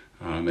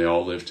 They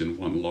all lived in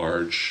one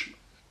large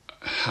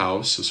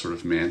house, a sort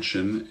of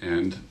mansion,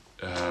 and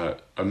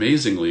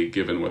amazingly,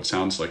 given what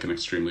sounds like an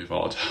extremely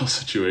volatile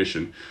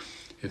situation,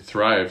 it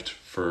thrived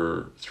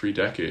for 3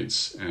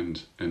 decades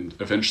and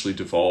eventually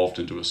devolved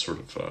into a sort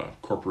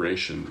of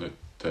corporation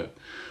that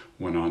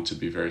went on to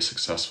be very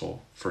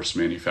successful, first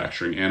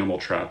manufacturing animal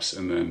traps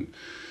and then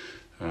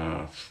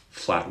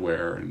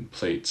flatware and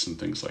plates and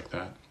things like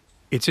that.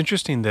 It's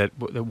interesting that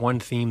the one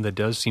theme that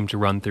does seem to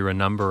run through a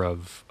number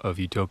of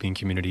utopian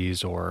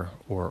communities or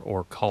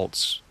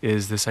cults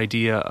is this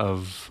idea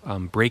of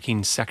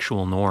breaking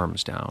sexual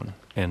norms down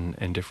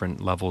and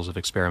different levels of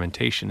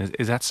experimentation.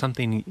 Is that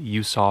something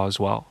you saw as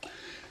well?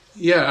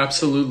 Yeah,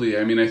 absolutely.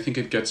 I mean, I think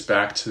it gets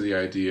back to the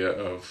idea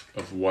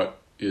of what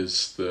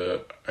is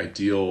the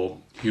ideal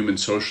human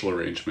social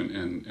arrangement,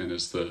 and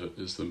is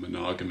the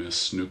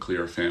monogamous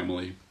nuclear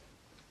family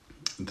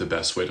the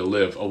best way to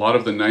live. A lot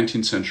of the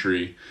 19th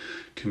century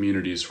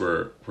communities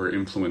were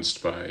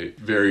influenced by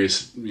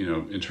various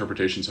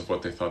interpretations of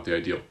what they thought the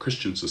ideal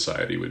Christian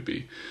society would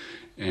be.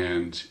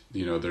 And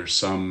there's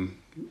some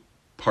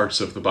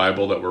parts of the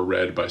Bible that were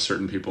read by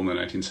certain people in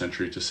the 19th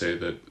century to say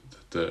that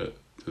the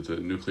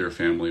nuclear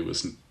family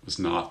was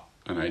not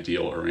an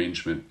ideal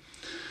arrangement.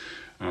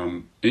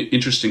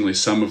 Interestingly,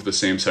 some of the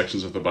same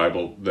sections of the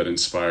Bible that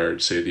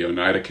inspired, say, the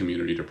Oneida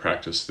community to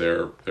practice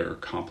their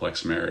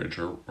complex marriage,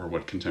 or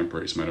what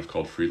contemporaries might have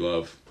called free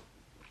love,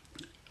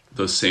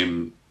 those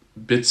same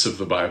bits of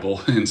the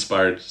Bible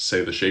inspired,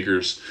 say, the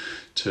Shakers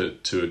to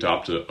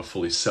adopt a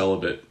fully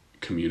celibate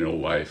communal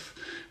life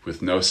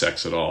with no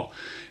sex at all.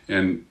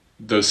 And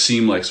those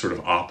seem like sort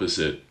of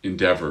opposite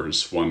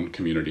endeavors, one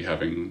community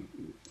having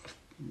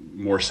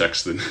more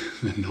sex than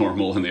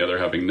normal and the other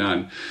having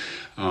none.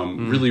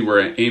 Really,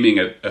 we're aiming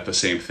at the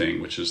same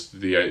thing, which is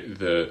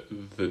the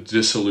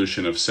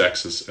dissolution of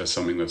sex as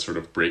something that sort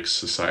of breaks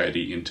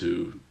society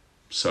into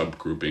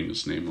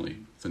subgroupings, namely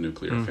the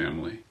nuclear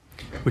family.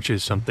 Which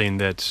is something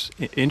that,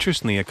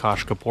 interestingly,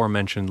 Akash Kapoor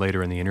mentioned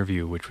later in the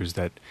interview, which was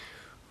that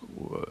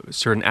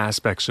certain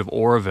aspects of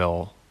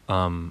Oroville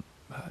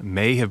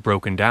may have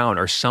broken down,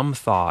 or some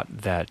thought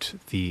that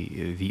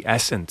the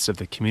essence of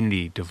the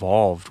community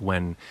devolved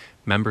when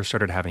members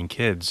started having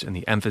kids, and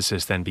the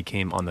emphasis then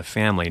became on the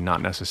family,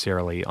 not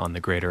necessarily on the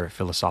greater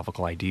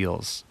philosophical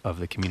ideals of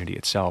the community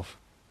itself.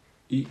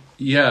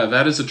 Yeah,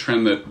 that is a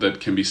trend that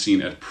can be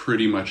seen at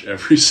pretty much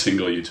every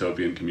single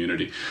utopian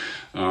community.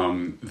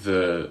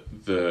 The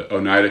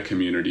Oneida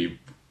community,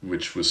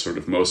 which was sort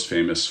of most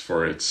famous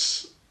for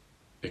its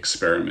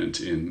experiment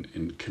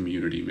in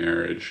community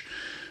marriage,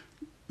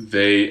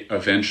 they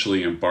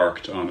eventually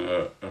embarked on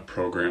a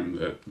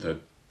program that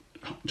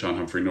John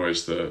Humphrey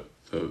Noyes, the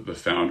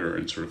founder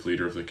and sort of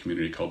leader of the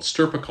community, called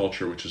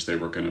stirpiculture, which is they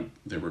were going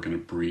to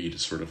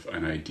breed sort of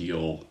an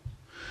ideal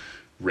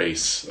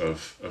race of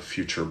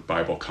future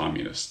Bible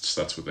communists.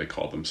 That's what they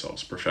called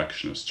themselves,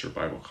 perfectionists or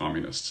Bible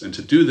communists. And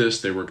to do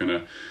this, they were going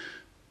to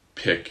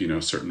pick,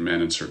 certain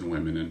men and certain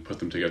women and put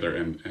them together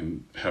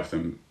and have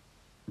them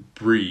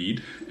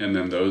breed, and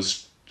then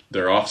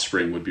their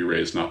offspring would be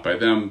raised not by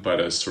them,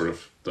 but as sort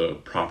of the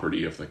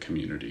property of the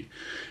community.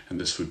 And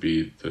this would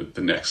be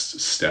the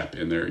next step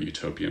in their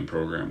utopian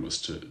program,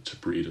 was to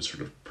breed a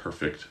sort of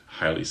perfect,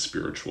 highly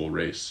spiritual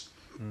race.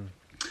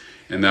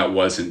 And that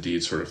was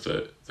indeed sort of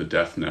the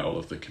death knell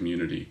of the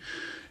community.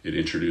 It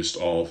introduced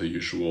all the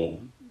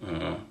usual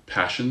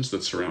passions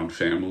that surround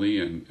family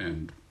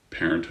and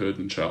parenthood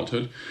and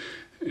childhood,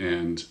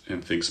 and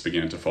things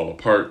began to fall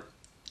apart.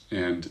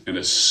 And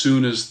as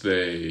soon as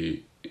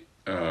they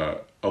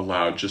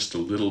allowed just a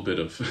little bit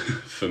of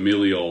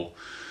familial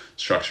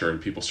structure, and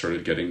people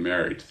started getting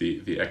married.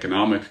 The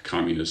economic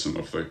communism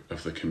of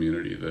the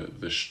community,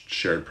 the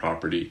shared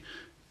property,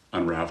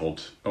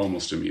 unraveled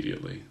almost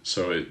immediately.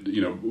 So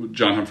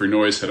John Humphrey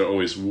Noyes had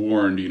always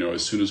warned,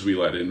 as soon as we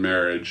let in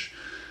marriage,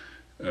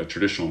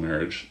 traditional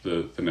marriage,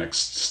 the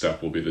next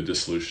step will be the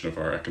dissolution of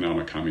our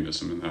economic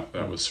communism, and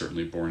that was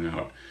certainly borne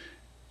out.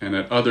 And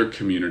at other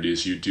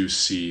communities, you do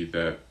see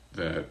that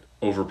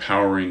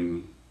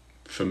overpowering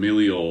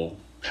familial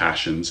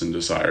passions and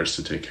desires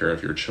to take care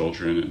of your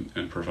children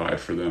and provide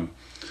for them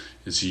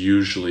is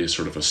usually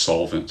sort of a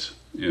solvent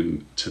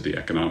to the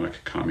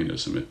economic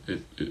communism.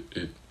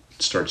 It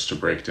starts to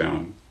break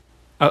down.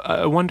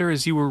 I wonder,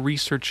 as you were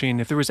researching,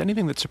 if there was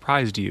anything that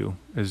surprised you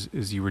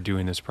as you were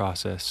doing this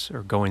process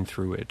or going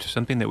through it,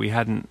 something that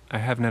I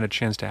haven't had a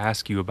chance to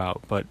ask you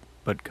about, but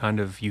kind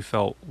of you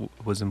felt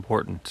was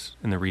important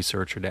in the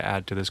research or to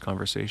add to this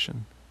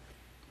conversation.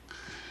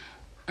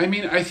 I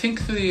mean, I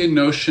think the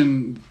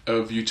notion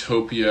of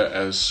utopia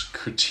as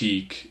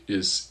critique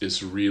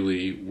is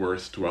really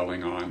worth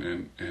dwelling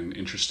on and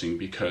interesting,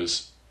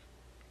 because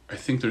I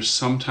think there's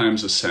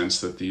sometimes a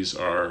sense that these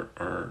are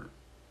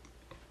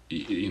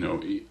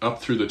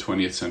up through the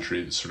 20th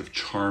century, the sort of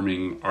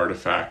charming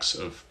artifacts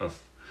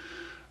of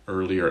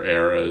earlier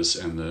eras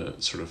and the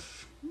sort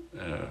of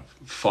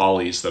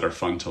follies that are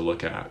fun to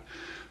look at.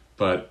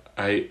 But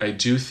I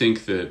do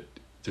think that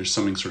there's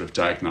something sort of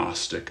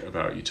diagnostic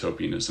about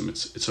utopianism.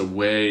 It's a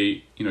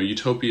way,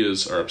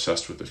 utopias are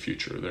obsessed with the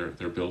future.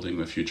 They're building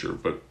the future.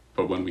 But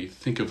when we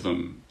think of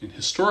them in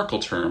historical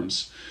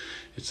terms,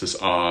 it's this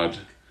odd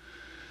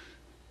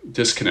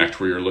disconnect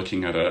where you're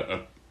looking at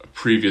a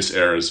previous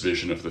era's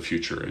vision of the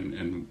future.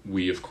 And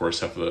we, of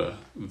course, have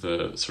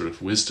the sort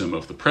of wisdom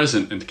of the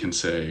present and can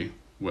say,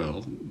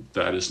 well,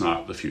 that is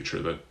not the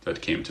future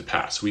that came to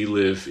pass. We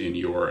live in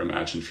your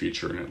imagined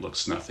future, and it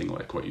looks nothing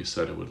like what you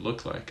said it would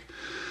look like.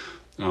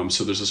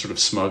 So there's a sort of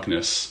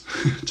smugness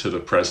to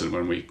the present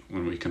when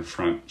we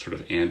confront sort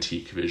of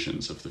antique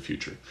visions of the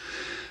future.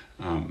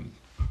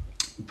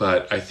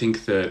 But I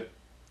think that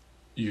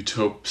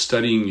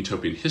studying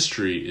utopian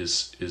history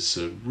is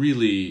a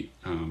really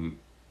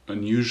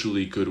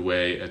unusually good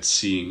way at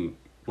seeing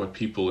what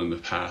people in the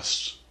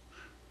past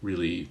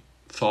really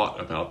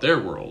thought about their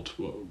world.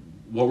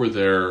 What were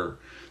their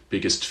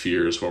biggest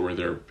fears? What were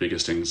their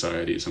biggest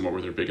anxieties? And what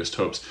were their biggest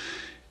hopes?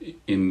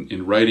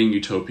 In writing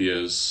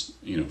utopias,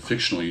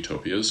 fictional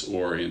utopias,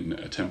 or in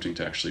attempting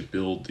to actually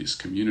build these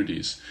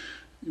communities,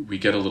 we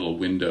get a little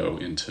window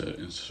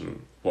into sort of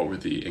what were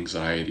the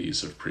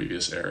anxieties of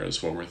previous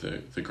eras, what were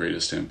the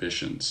greatest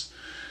ambitions.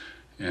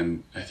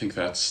 And I think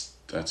that's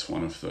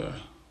one of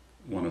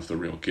the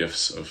real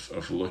gifts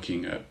of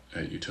looking at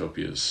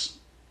utopias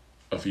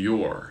of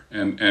yore.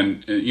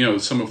 And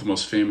some of the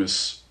most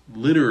famous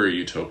literary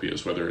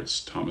utopias, whether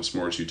it's Thomas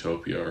More's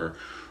Utopia or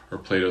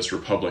Plato's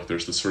Republic,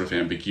 there's this sort of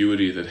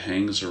ambiguity that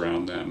hangs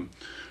around them.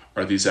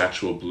 Are these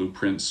actual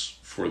blueprints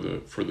for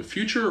the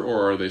future,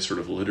 or are they sort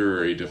of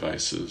literary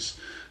devices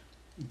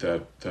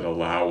that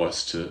allow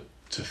us to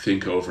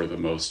think over the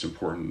most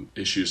important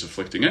issues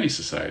afflicting any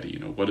society?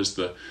 What is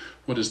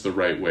the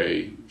right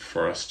way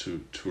for us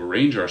to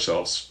arrange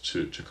ourselves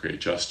to create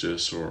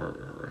justice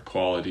or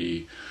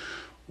equality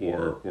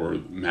or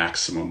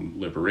maximum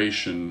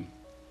liberation?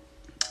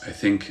 I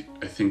think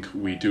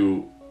we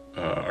do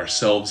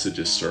ourselves a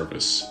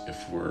disservice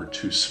if we're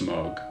too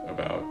smug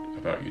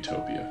about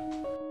utopia.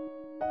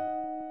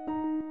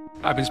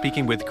 I've been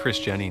speaking with Chris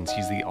Jennings.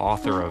 He's the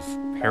author of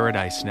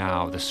Paradise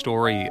Now, the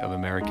story of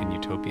American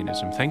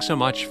utopianism. Thanks so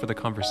much for the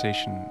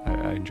conversation.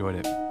 I enjoyed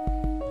it.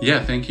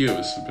 Yeah, thank you.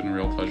 It's been a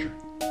real pleasure.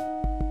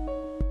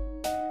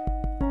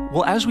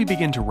 Well, as we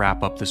begin to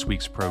wrap up this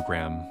week's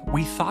program,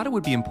 we thought it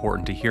would be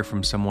important to hear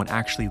from someone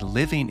actually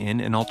living in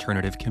an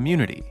alternative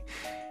community.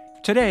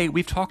 Today,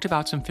 we've talked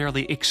about some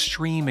fairly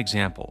extreme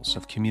examples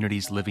of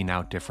communities living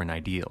out different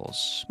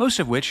ideals, most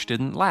of which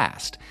didn't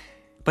last.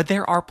 But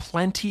there are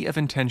plenty of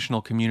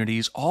intentional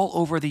communities all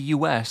over the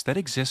U.S. that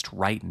exist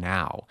right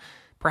now,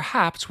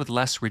 perhaps with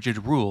less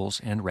rigid rules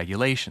and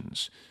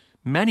regulations.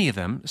 Many of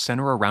them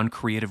center around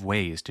creative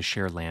ways to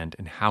share land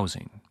and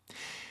housing.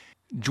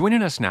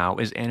 Joining us now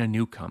is Anna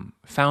Newcomb,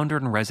 founder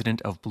and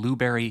resident of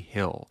Blueberry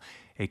Hill,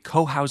 a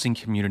co-housing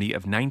community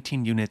of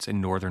 19 units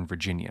in Northern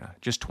Virginia,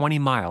 just 20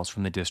 miles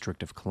from the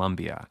District of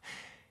Columbia.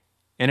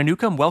 Anna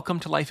Newcomb, welcome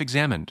to Life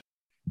Examined.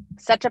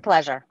 Such a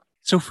pleasure.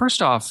 So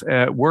first off,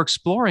 we're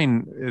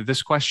exploring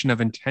this question of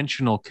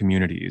intentional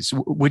communities.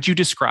 Would you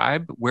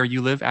describe where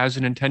you live as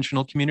an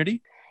intentional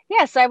community?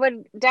 Yes, I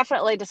would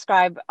definitely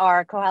describe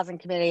our co-housing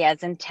community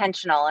as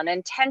intentional. And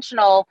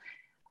intentional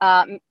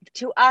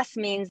to us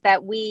means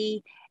that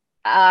we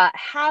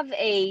have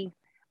a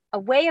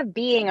way of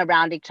being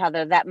around each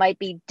other that might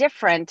be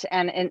different,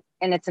 and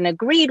it's an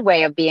agreed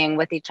way of being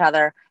with each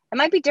other. It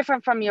might be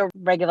different from your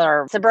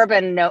regular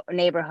suburban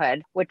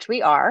neighborhood, which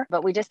we are,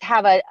 but we just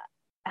have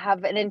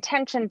an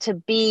intention to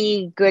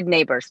be good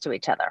neighbors to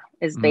each other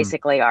is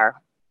basically our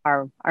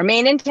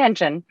main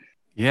intention.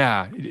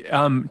 Yeah.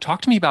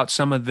 Talk to me about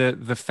some of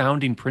the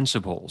founding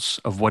principles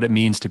of what it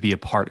means to be a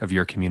part of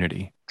your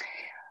community.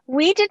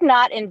 We did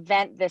not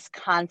invent this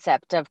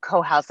concept of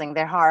co-housing.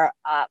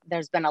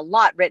 There's been a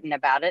lot written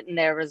about it, and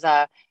there was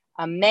a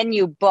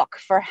menu book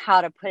for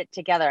how to put it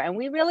together. And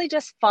we really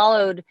just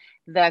followed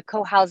the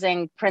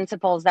co-housing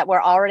principles that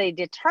were already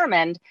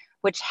determined,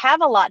 which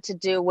have a lot to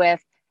do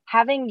with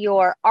having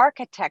your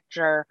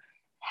architecture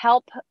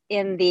help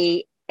in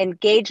the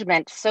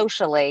engagement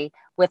socially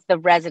with the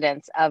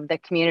residents of the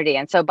community.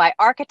 And so by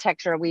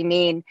architecture, we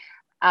mean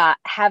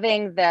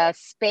having the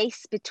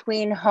space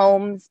between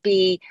homes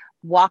be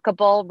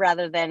walkable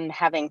rather than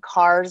having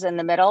cars in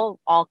the middle.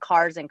 All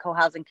cars in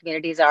co-housing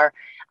communities are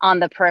on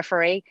the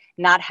periphery,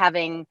 not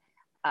having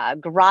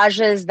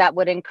garages that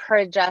would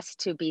encourage us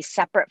to be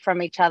separate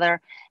from each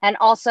other, and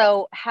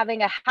also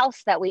having a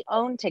house that we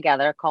own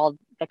together called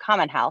the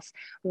common house,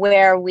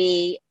 where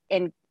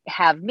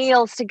have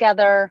meals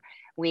together,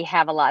 we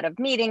have a lot of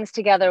meetings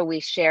together, we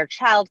share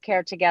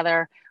childcare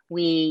together,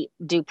 we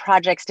do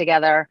projects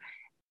together.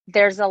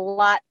 There's a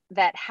lot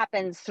that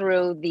happens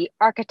through the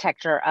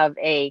architecture of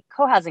a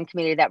co-housing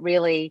community that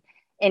really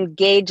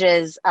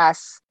engages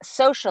us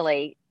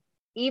socially,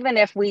 even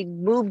if we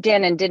moved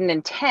in and didn't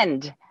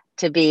intend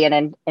to be in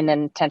an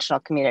intentional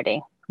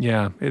community.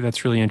 Yeah,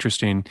 that's really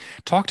interesting.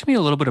 Talk to me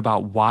a little bit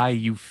about why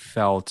you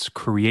felt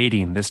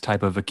creating this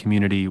type of a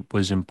community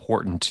was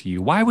important to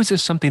you. Why was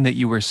this something that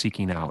you were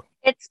seeking out?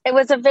 It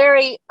was a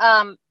very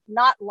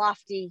not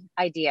lofty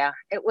idea.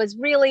 It was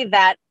really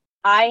that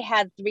I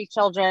had 3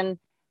 children.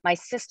 My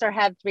sister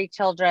had 3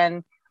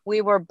 children.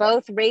 We were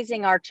both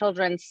raising our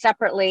children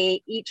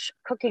separately, each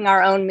cooking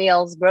our own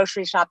meals,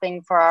 grocery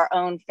shopping for our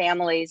own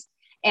families,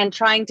 and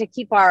trying to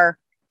keep our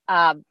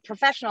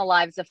professional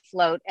lives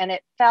afloat. And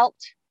it felt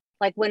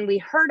like when we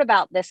heard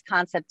about this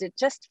concept, it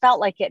just felt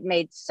like it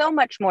made so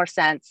much more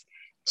sense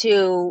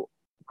to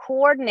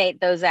coordinate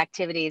those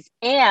activities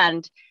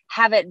and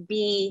have it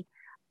be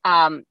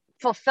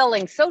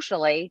fulfilling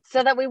socially,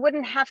 so that we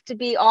wouldn't have to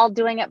be all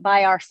doing it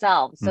by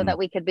ourselves, so that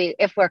we could be,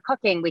 if we're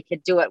cooking, we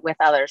could do it with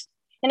others.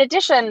 In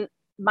addition,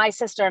 my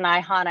sister and I,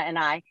 Hannah and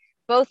I,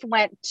 both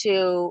went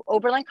to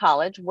Oberlin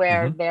College,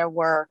 where there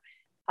were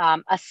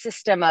a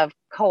system of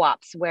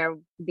co-ops where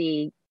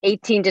the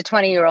 18 to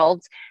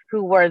 20-year-olds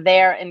who were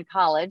there in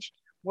college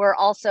were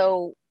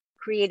also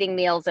creating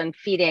meals and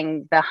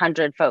feeding the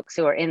 100 folks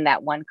who were in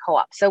that one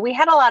co-op. So we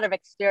had a lot of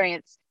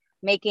experience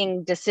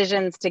making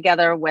decisions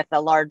together with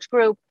a large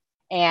group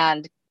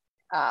and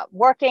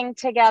working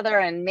together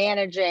and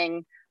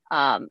managing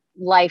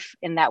life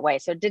in that way.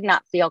 So it did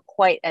not feel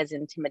quite as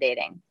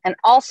intimidating. And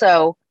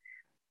also,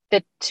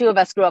 the two of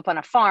us grew up on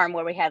a farm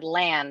where we had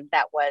land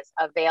that was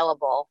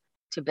available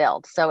to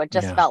build. So it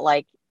just felt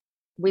like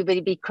we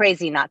would be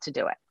crazy not to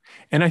do it.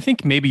 And I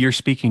think maybe you're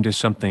speaking to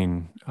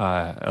something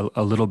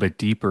a little bit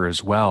deeper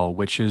as well,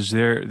 which is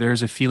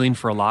there's a feeling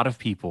for a lot of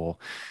people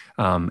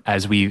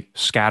as we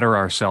scatter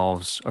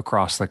ourselves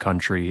across the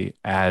country,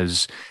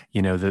 as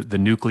you know, the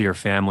nuclear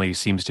family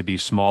seems to be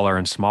smaller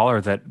and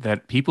smaller,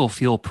 that people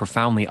feel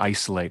profoundly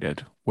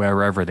isolated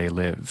wherever they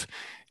live.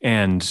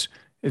 And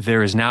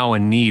there is now a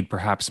need,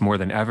 perhaps more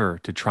than ever,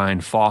 to try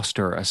and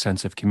foster a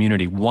sense of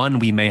community. One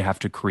we may have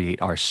to create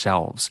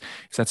ourselves.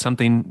 Is that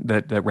something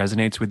that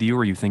resonates with you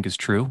or you think is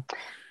true?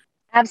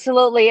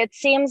 Absolutely. It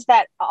seems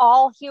that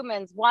all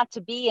humans want to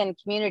be in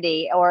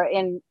community or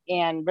in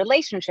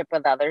relationship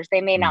with others.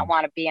 They may not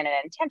want to be in an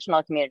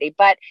intentional community,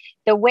 but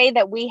the way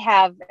that we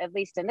have, at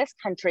least in this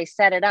country,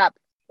 set it up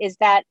is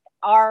that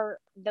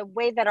the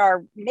way that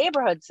our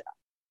neighborhoods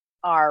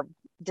are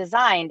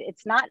designed,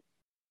 it's not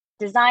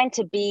designed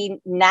to be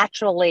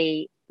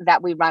naturally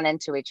that we run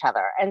into each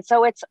other. And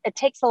so it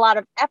takes a lot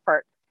of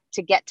effort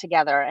to get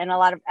together and a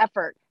lot of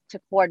effort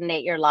to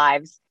coordinate your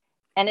lives.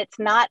 And it's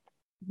not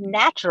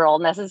natural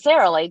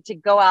necessarily to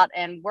go out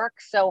and work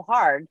so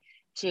hard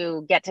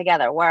to get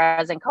together.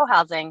 Whereas in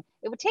co-housing,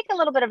 it would take a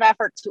little bit of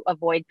effort to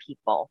avoid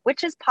people,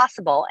 which is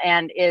possible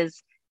and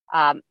is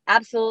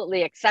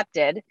absolutely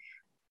accepted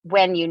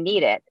when you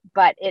need it.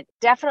 But it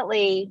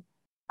definitely,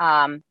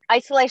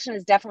 isolation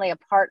is definitely a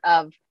part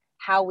of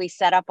how we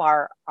set up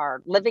our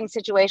living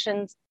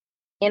situations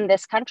in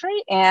this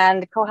country.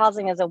 And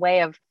co-housing is a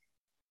way of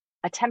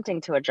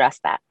attempting to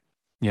address that.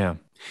 Yeah.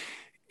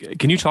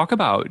 Can you talk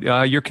about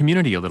your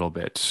community a little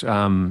bit?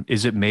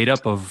 Is it made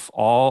up of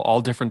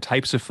all different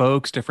types of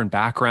folks, different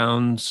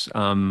backgrounds?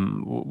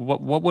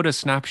 What would a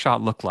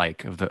snapshot look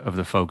like of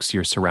the folks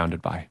you're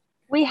surrounded by?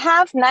 We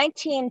have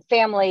 19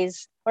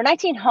 families or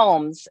 19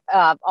 homes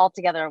all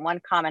together in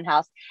one common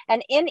house.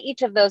 And in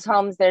each of those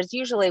homes, there's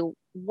usually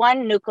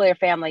one nuclear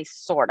family,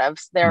 sort of.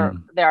 There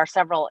are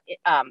several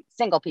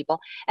single people.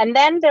 And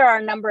then there are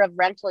a number of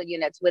rental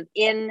units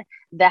within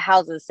the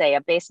houses, say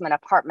a basement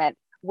apartment,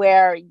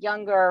 where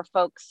younger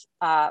folks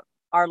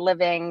are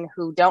living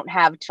who don't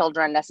have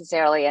children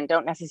necessarily and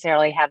don't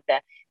necessarily have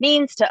the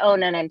means to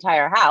own an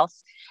entire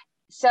house.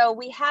 So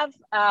we have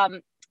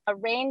a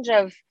range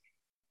of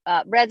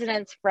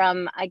residents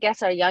from, I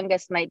guess our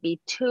youngest might be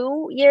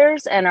 2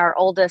 years and our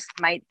oldest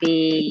might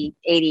be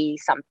 80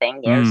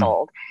 something years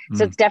old.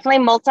 So it's definitely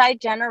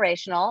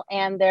multi-generational.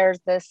 And there's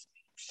this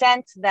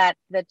sense that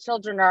the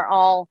children are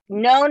all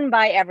known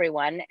by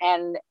everyone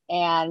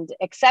and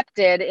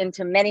accepted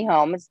into many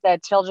homes. The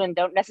children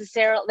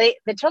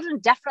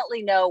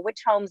definitely know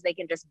which homes they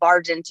can just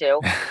barge into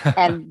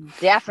and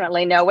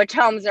definitely know which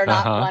homes are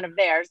not one of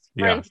theirs.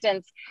 For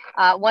instance,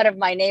 one of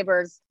my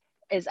neighbors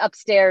is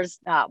upstairs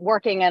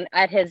working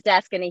at his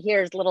desk, and he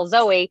hears little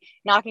Zoe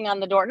barging in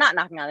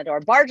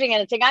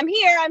and saying, I'm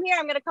here, I'm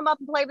going to come up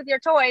and play with your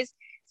toys.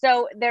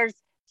 So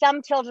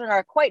some children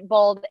are quite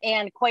bold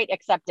and quite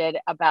accepted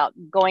about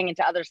going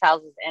into others'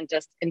 houses and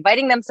just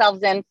inviting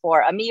themselves in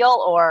for a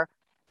meal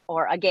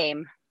or a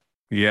game.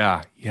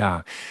 Yeah.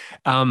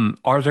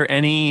 Are there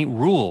any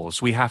rules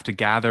we have to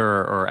gather,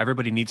 or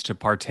everybody needs to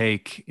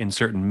partake in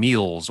certain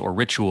meals or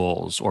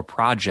rituals or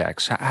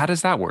projects? How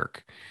does that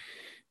work?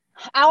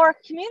 Our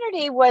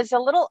community was a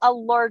little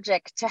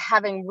allergic to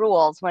having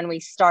rules when we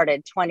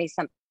started 20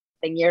 something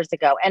years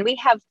ago. And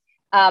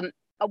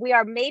we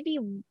are maybe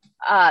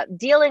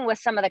dealing with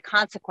some of the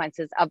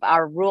consequences of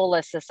our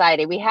ruleless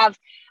society. We have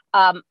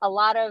a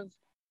lot of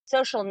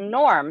social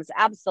norms,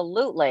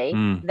 absolutely,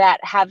 that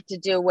have to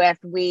do with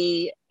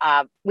we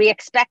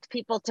expect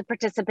people to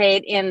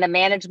participate in the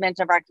management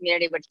of our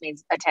community, which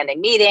means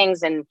attending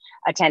meetings and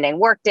attending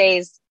work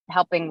days,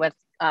 helping with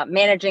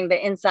managing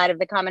the inside of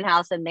the common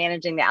house and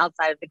managing the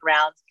outside of the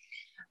grounds.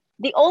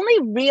 The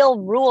only real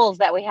rules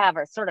that we have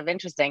are sort of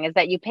interesting is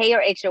that you pay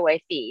your HOA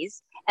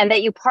fees and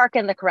that you park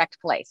in the correct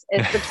place,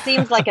 which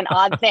seems like an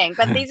odd thing,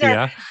 but these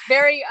are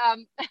very,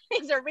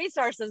 these are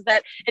resources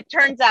that it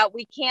turns out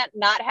we can't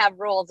not have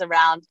rules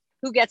around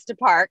who gets to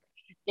park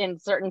in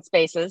certain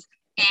spaces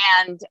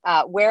and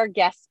where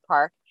guests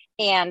park,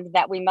 and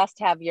that we must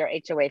have your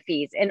HOA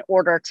fees in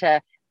order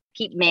to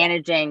keep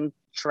managing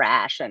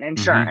trash and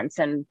insurance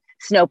and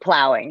snow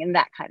plowing and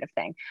that kind of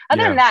thing.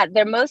 Other than that,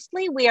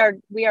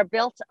 we are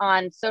built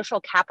on social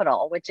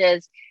capital, which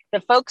is the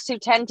folks who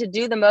tend to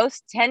do the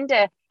most tend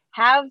to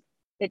have,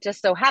 it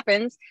just so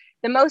happens,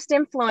 the most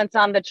influence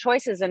on the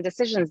choices and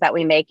decisions that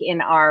we make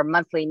in our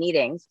monthly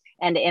meetings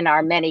and in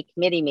our many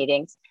committee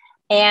meetings.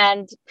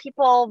 And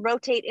people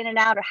rotate in and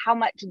out of how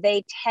much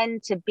they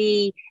tend to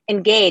be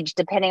engaged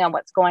depending on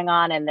what's going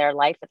on in their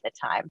life at the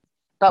time.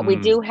 But we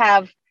do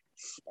have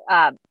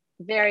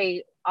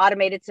very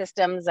automated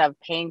systems of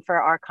paying for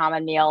our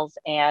common meals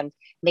and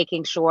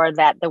making sure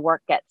that the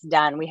work gets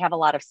done. We have a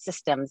lot of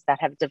systems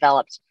that have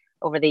developed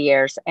over the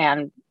years,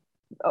 and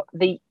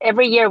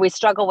every year we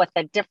struggle with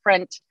a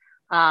different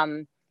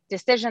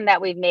decision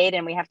that we've made,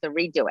 and we have to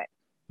redo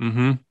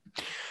it.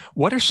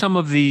 What are some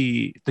of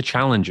the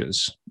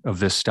challenges of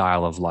this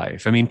style of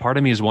life? I mean, part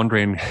of me is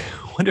wondering,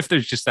 what if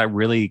there's just that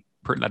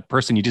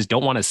person you just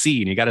don't want to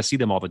see and you got to see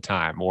them all the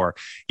time, or,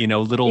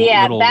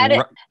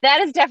 that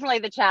is definitely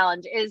the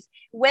challenge, is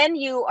when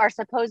you are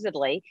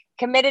supposedly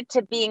committed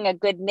to being a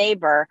good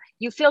neighbor,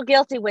 you feel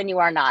guilty when you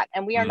are not.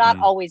 And we are not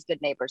always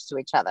good neighbors to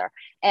each other.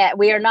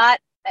 We are not,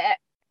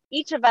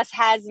 each of us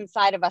has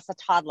inside of us a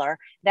toddler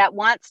that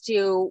wants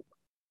to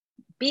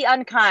be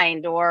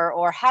unkind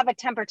or have a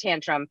temper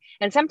tantrum.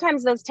 And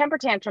sometimes those temper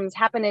tantrums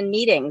happen in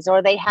meetings,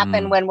 or they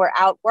happen when we're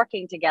out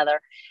working together.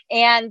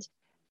 And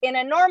in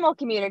a normal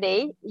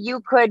community,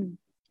 you could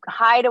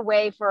hide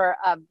away for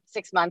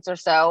 6 months or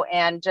so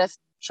and just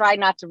try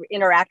not to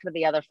interact with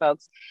the other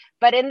folks.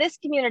 But in this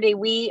community,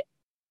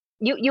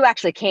 you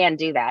actually can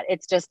do that.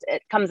 It's just,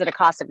 it comes at a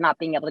cost of not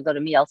being able to go to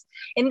meals.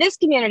 In this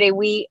community,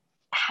 we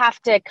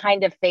have to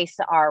kind of face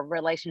our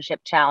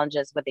relationship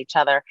challenges with each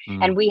other.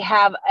 And we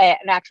have an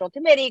actual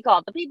committee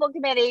called the People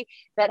Committee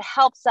that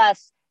helps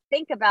us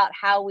think about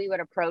how we would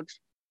approach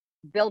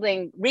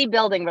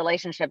rebuilding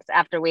relationships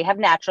after we have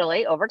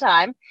naturally, over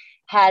time,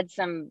 had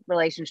some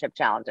relationship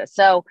challenges.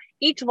 So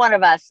each one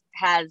of us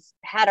has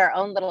had our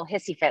own little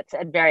hissy fits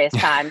at various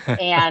times.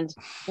 And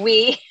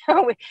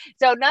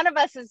so none of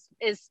us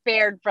is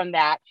spared from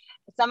that.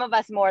 Some of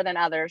us more than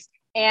others.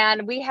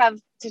 And we have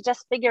to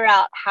just figure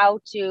out how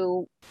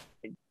to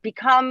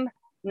become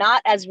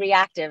not as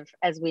reactive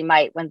as we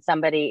might when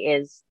somebody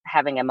is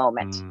having a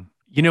moment.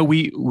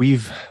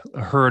 We've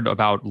heard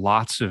about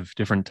lots of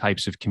different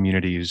types of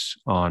communities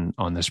on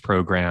this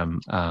program.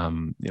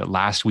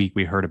 Last week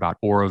we heard about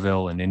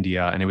Oroville in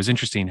India, and it was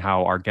interesting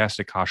how our guest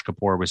Akash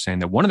Kapoor was saying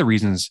that one of the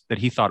reasons that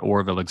he thought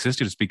Oroville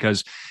existed is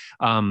because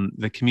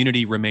the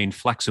community remained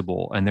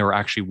flexible and there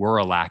actually were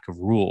a lack of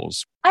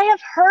rules. I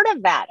have heard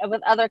of that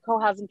with other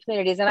co-housing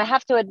communities, and I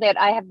have to admit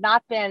I have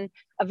not been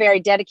a very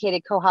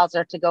dedicated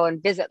co-houser to go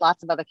and visit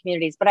lots of other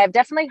communities, but I've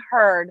definitely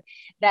heard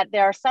that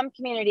there are some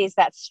communities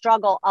that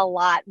struggle a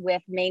lot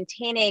with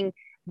maintaining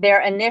their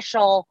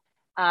initial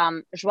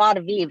joie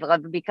de vivre,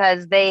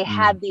 because they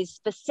had these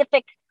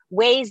specific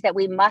ways that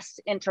we must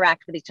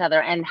interact with each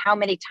other and how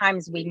many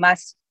times we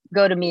must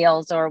go to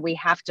meals or we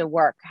have to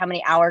work, how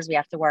many hours we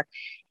have to work.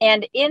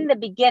 And in the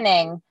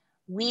beginning,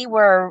 we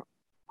were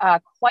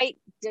quite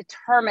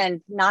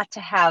determined not to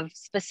have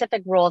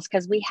specific rules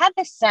because we had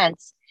the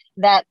sense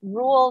that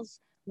rules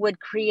would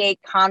create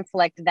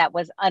conflict that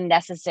was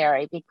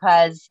unnecessary,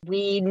 because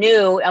we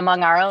knew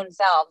among our own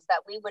selves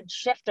that we would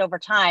shift over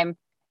time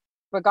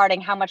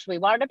regarding how much we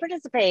wanted to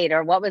participate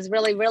or what was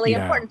really, really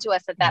important to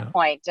us at that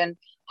point, and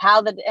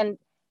and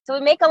so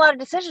we make a lot of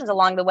decisions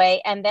along the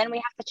way, and then we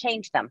have to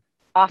change them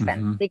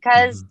often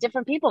because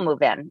different people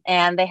move in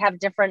and they have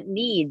different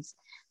needs.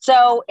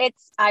 So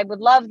I would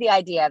love the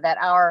idea that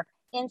our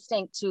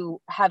instinct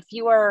to have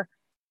fewer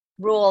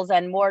rules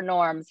and more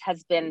norms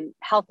has been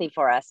healthy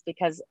for us,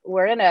 because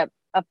we're in a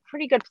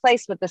pretty good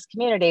place with this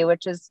community,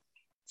 which has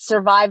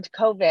survived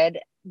COVID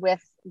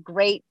with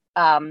great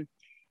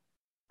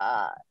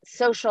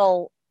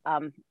social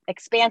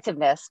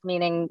expansiveness,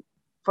 meaning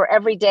for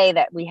every day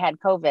that we had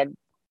COVID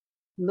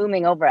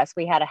looming over us,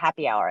 we had a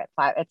happy hour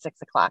at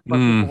 6 o'clock where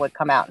people would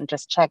come out and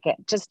just check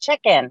in,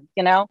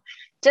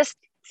 just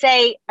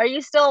say, are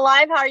you still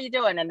alive? How are you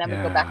doing? And then we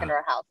go back into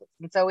our houses.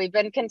 And so we've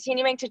been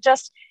continuing to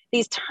just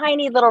these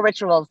tiny little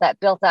rituals that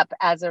built up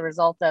as a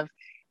result of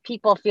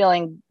people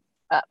feeling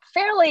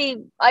fairly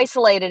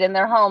isolated in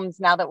their homes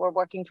now that we're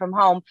working from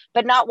home,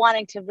 but not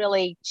wanting to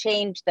really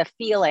change the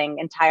feeling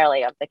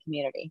entirely of the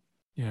community.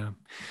 Yeah.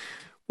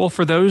 Well,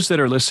 for those that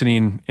are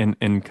listening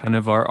and kind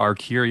of are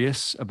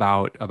curious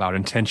about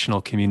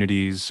intentional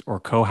communities or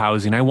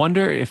co-housing, I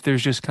wonder if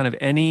there's just kind of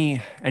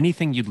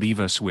anything you'd leave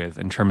us with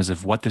in terms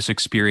of what this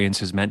experience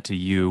has meant to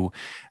you,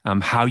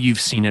 how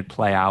you've seen it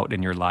play out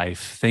in your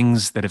life,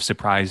 things that have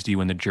surprised you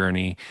in the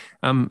journey.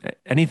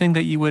 Anything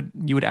that you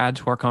would add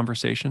to our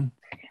conversation?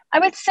 I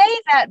would say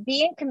that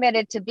being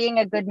committed to being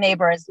a good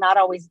neighbor is not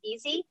always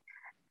easy.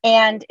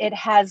 And it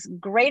has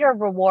greater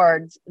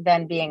rewards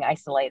than being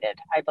isolated,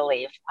 I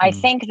believe. I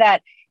think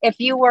that if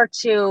you were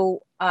to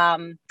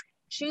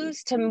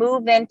choose to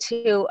move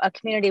into a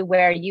community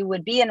where you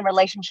would be in a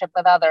relationship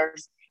with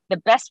others, the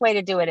best way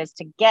to do it is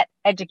to get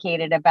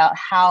educated about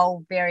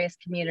how various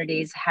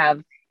communities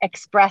have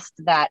expressed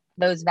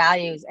those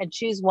values, and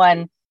choose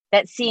one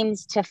that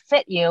seems to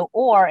fit you.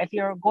 Or if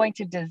you're going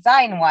to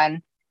design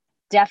one,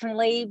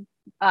 definitely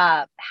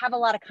have a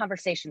lot of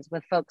conversations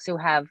with folks who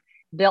have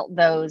built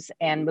those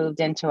and moved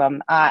into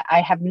them.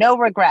 I have no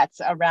regrets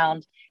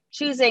around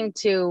choosing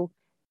to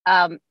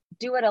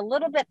do it a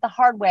little bit the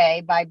hard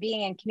way by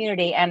being in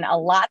community, and a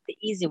lot the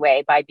easy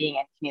way by being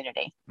in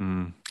community.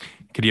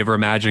 Could you ever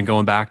imagine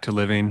going back to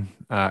living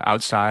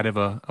outside of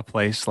a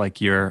place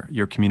like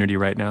your community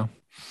right now?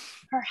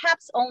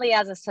 Perhaps only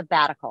as a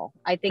sabbatical.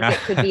 I think it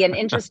could be an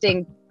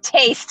interesting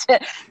taste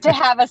to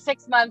have a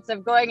 6 months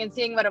of going and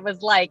seeing what it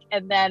was like,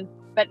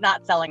 but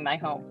not selling my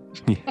home.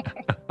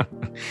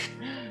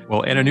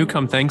 Well, Anna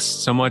Newcomb, thanks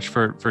so much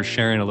for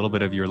sharing a little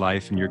bit of your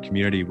life and your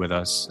community with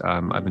us.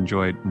 I've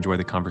enjoyed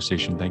the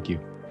conversation. Thank you.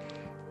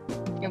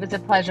 It was a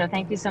pleasure.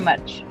 Thank you so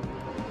much.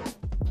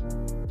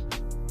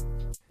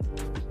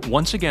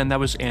 Once again,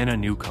 that was Anna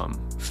Newcomb,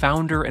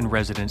 founder and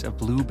resident of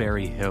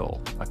Blueberry Hill,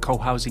 a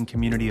co-housing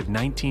community of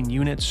 19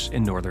 units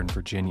in Northern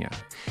Virginia.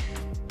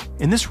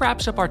 And this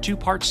wraps up our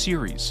two-part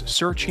series,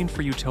 Searching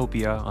for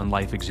Utopia on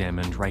Life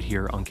Examined, right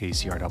here on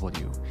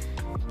KCRW.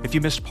 If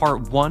you missed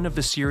part 1 of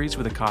the series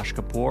with Akash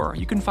Kapoor,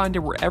 you can find it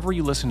wherever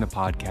you listen to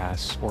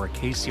podcasts or at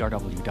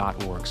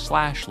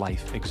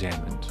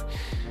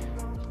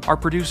kcrw.org/lifeexamined. Our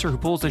producer who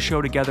pulls the show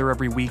together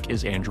every week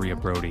is Andrea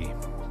Brody.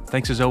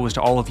 Thanks as always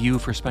to all of you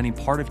for spending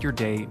part of your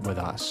day with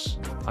us.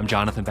 I'm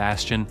Jonathan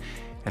Bastian,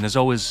 and as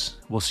always,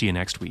 we'll see you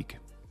next week.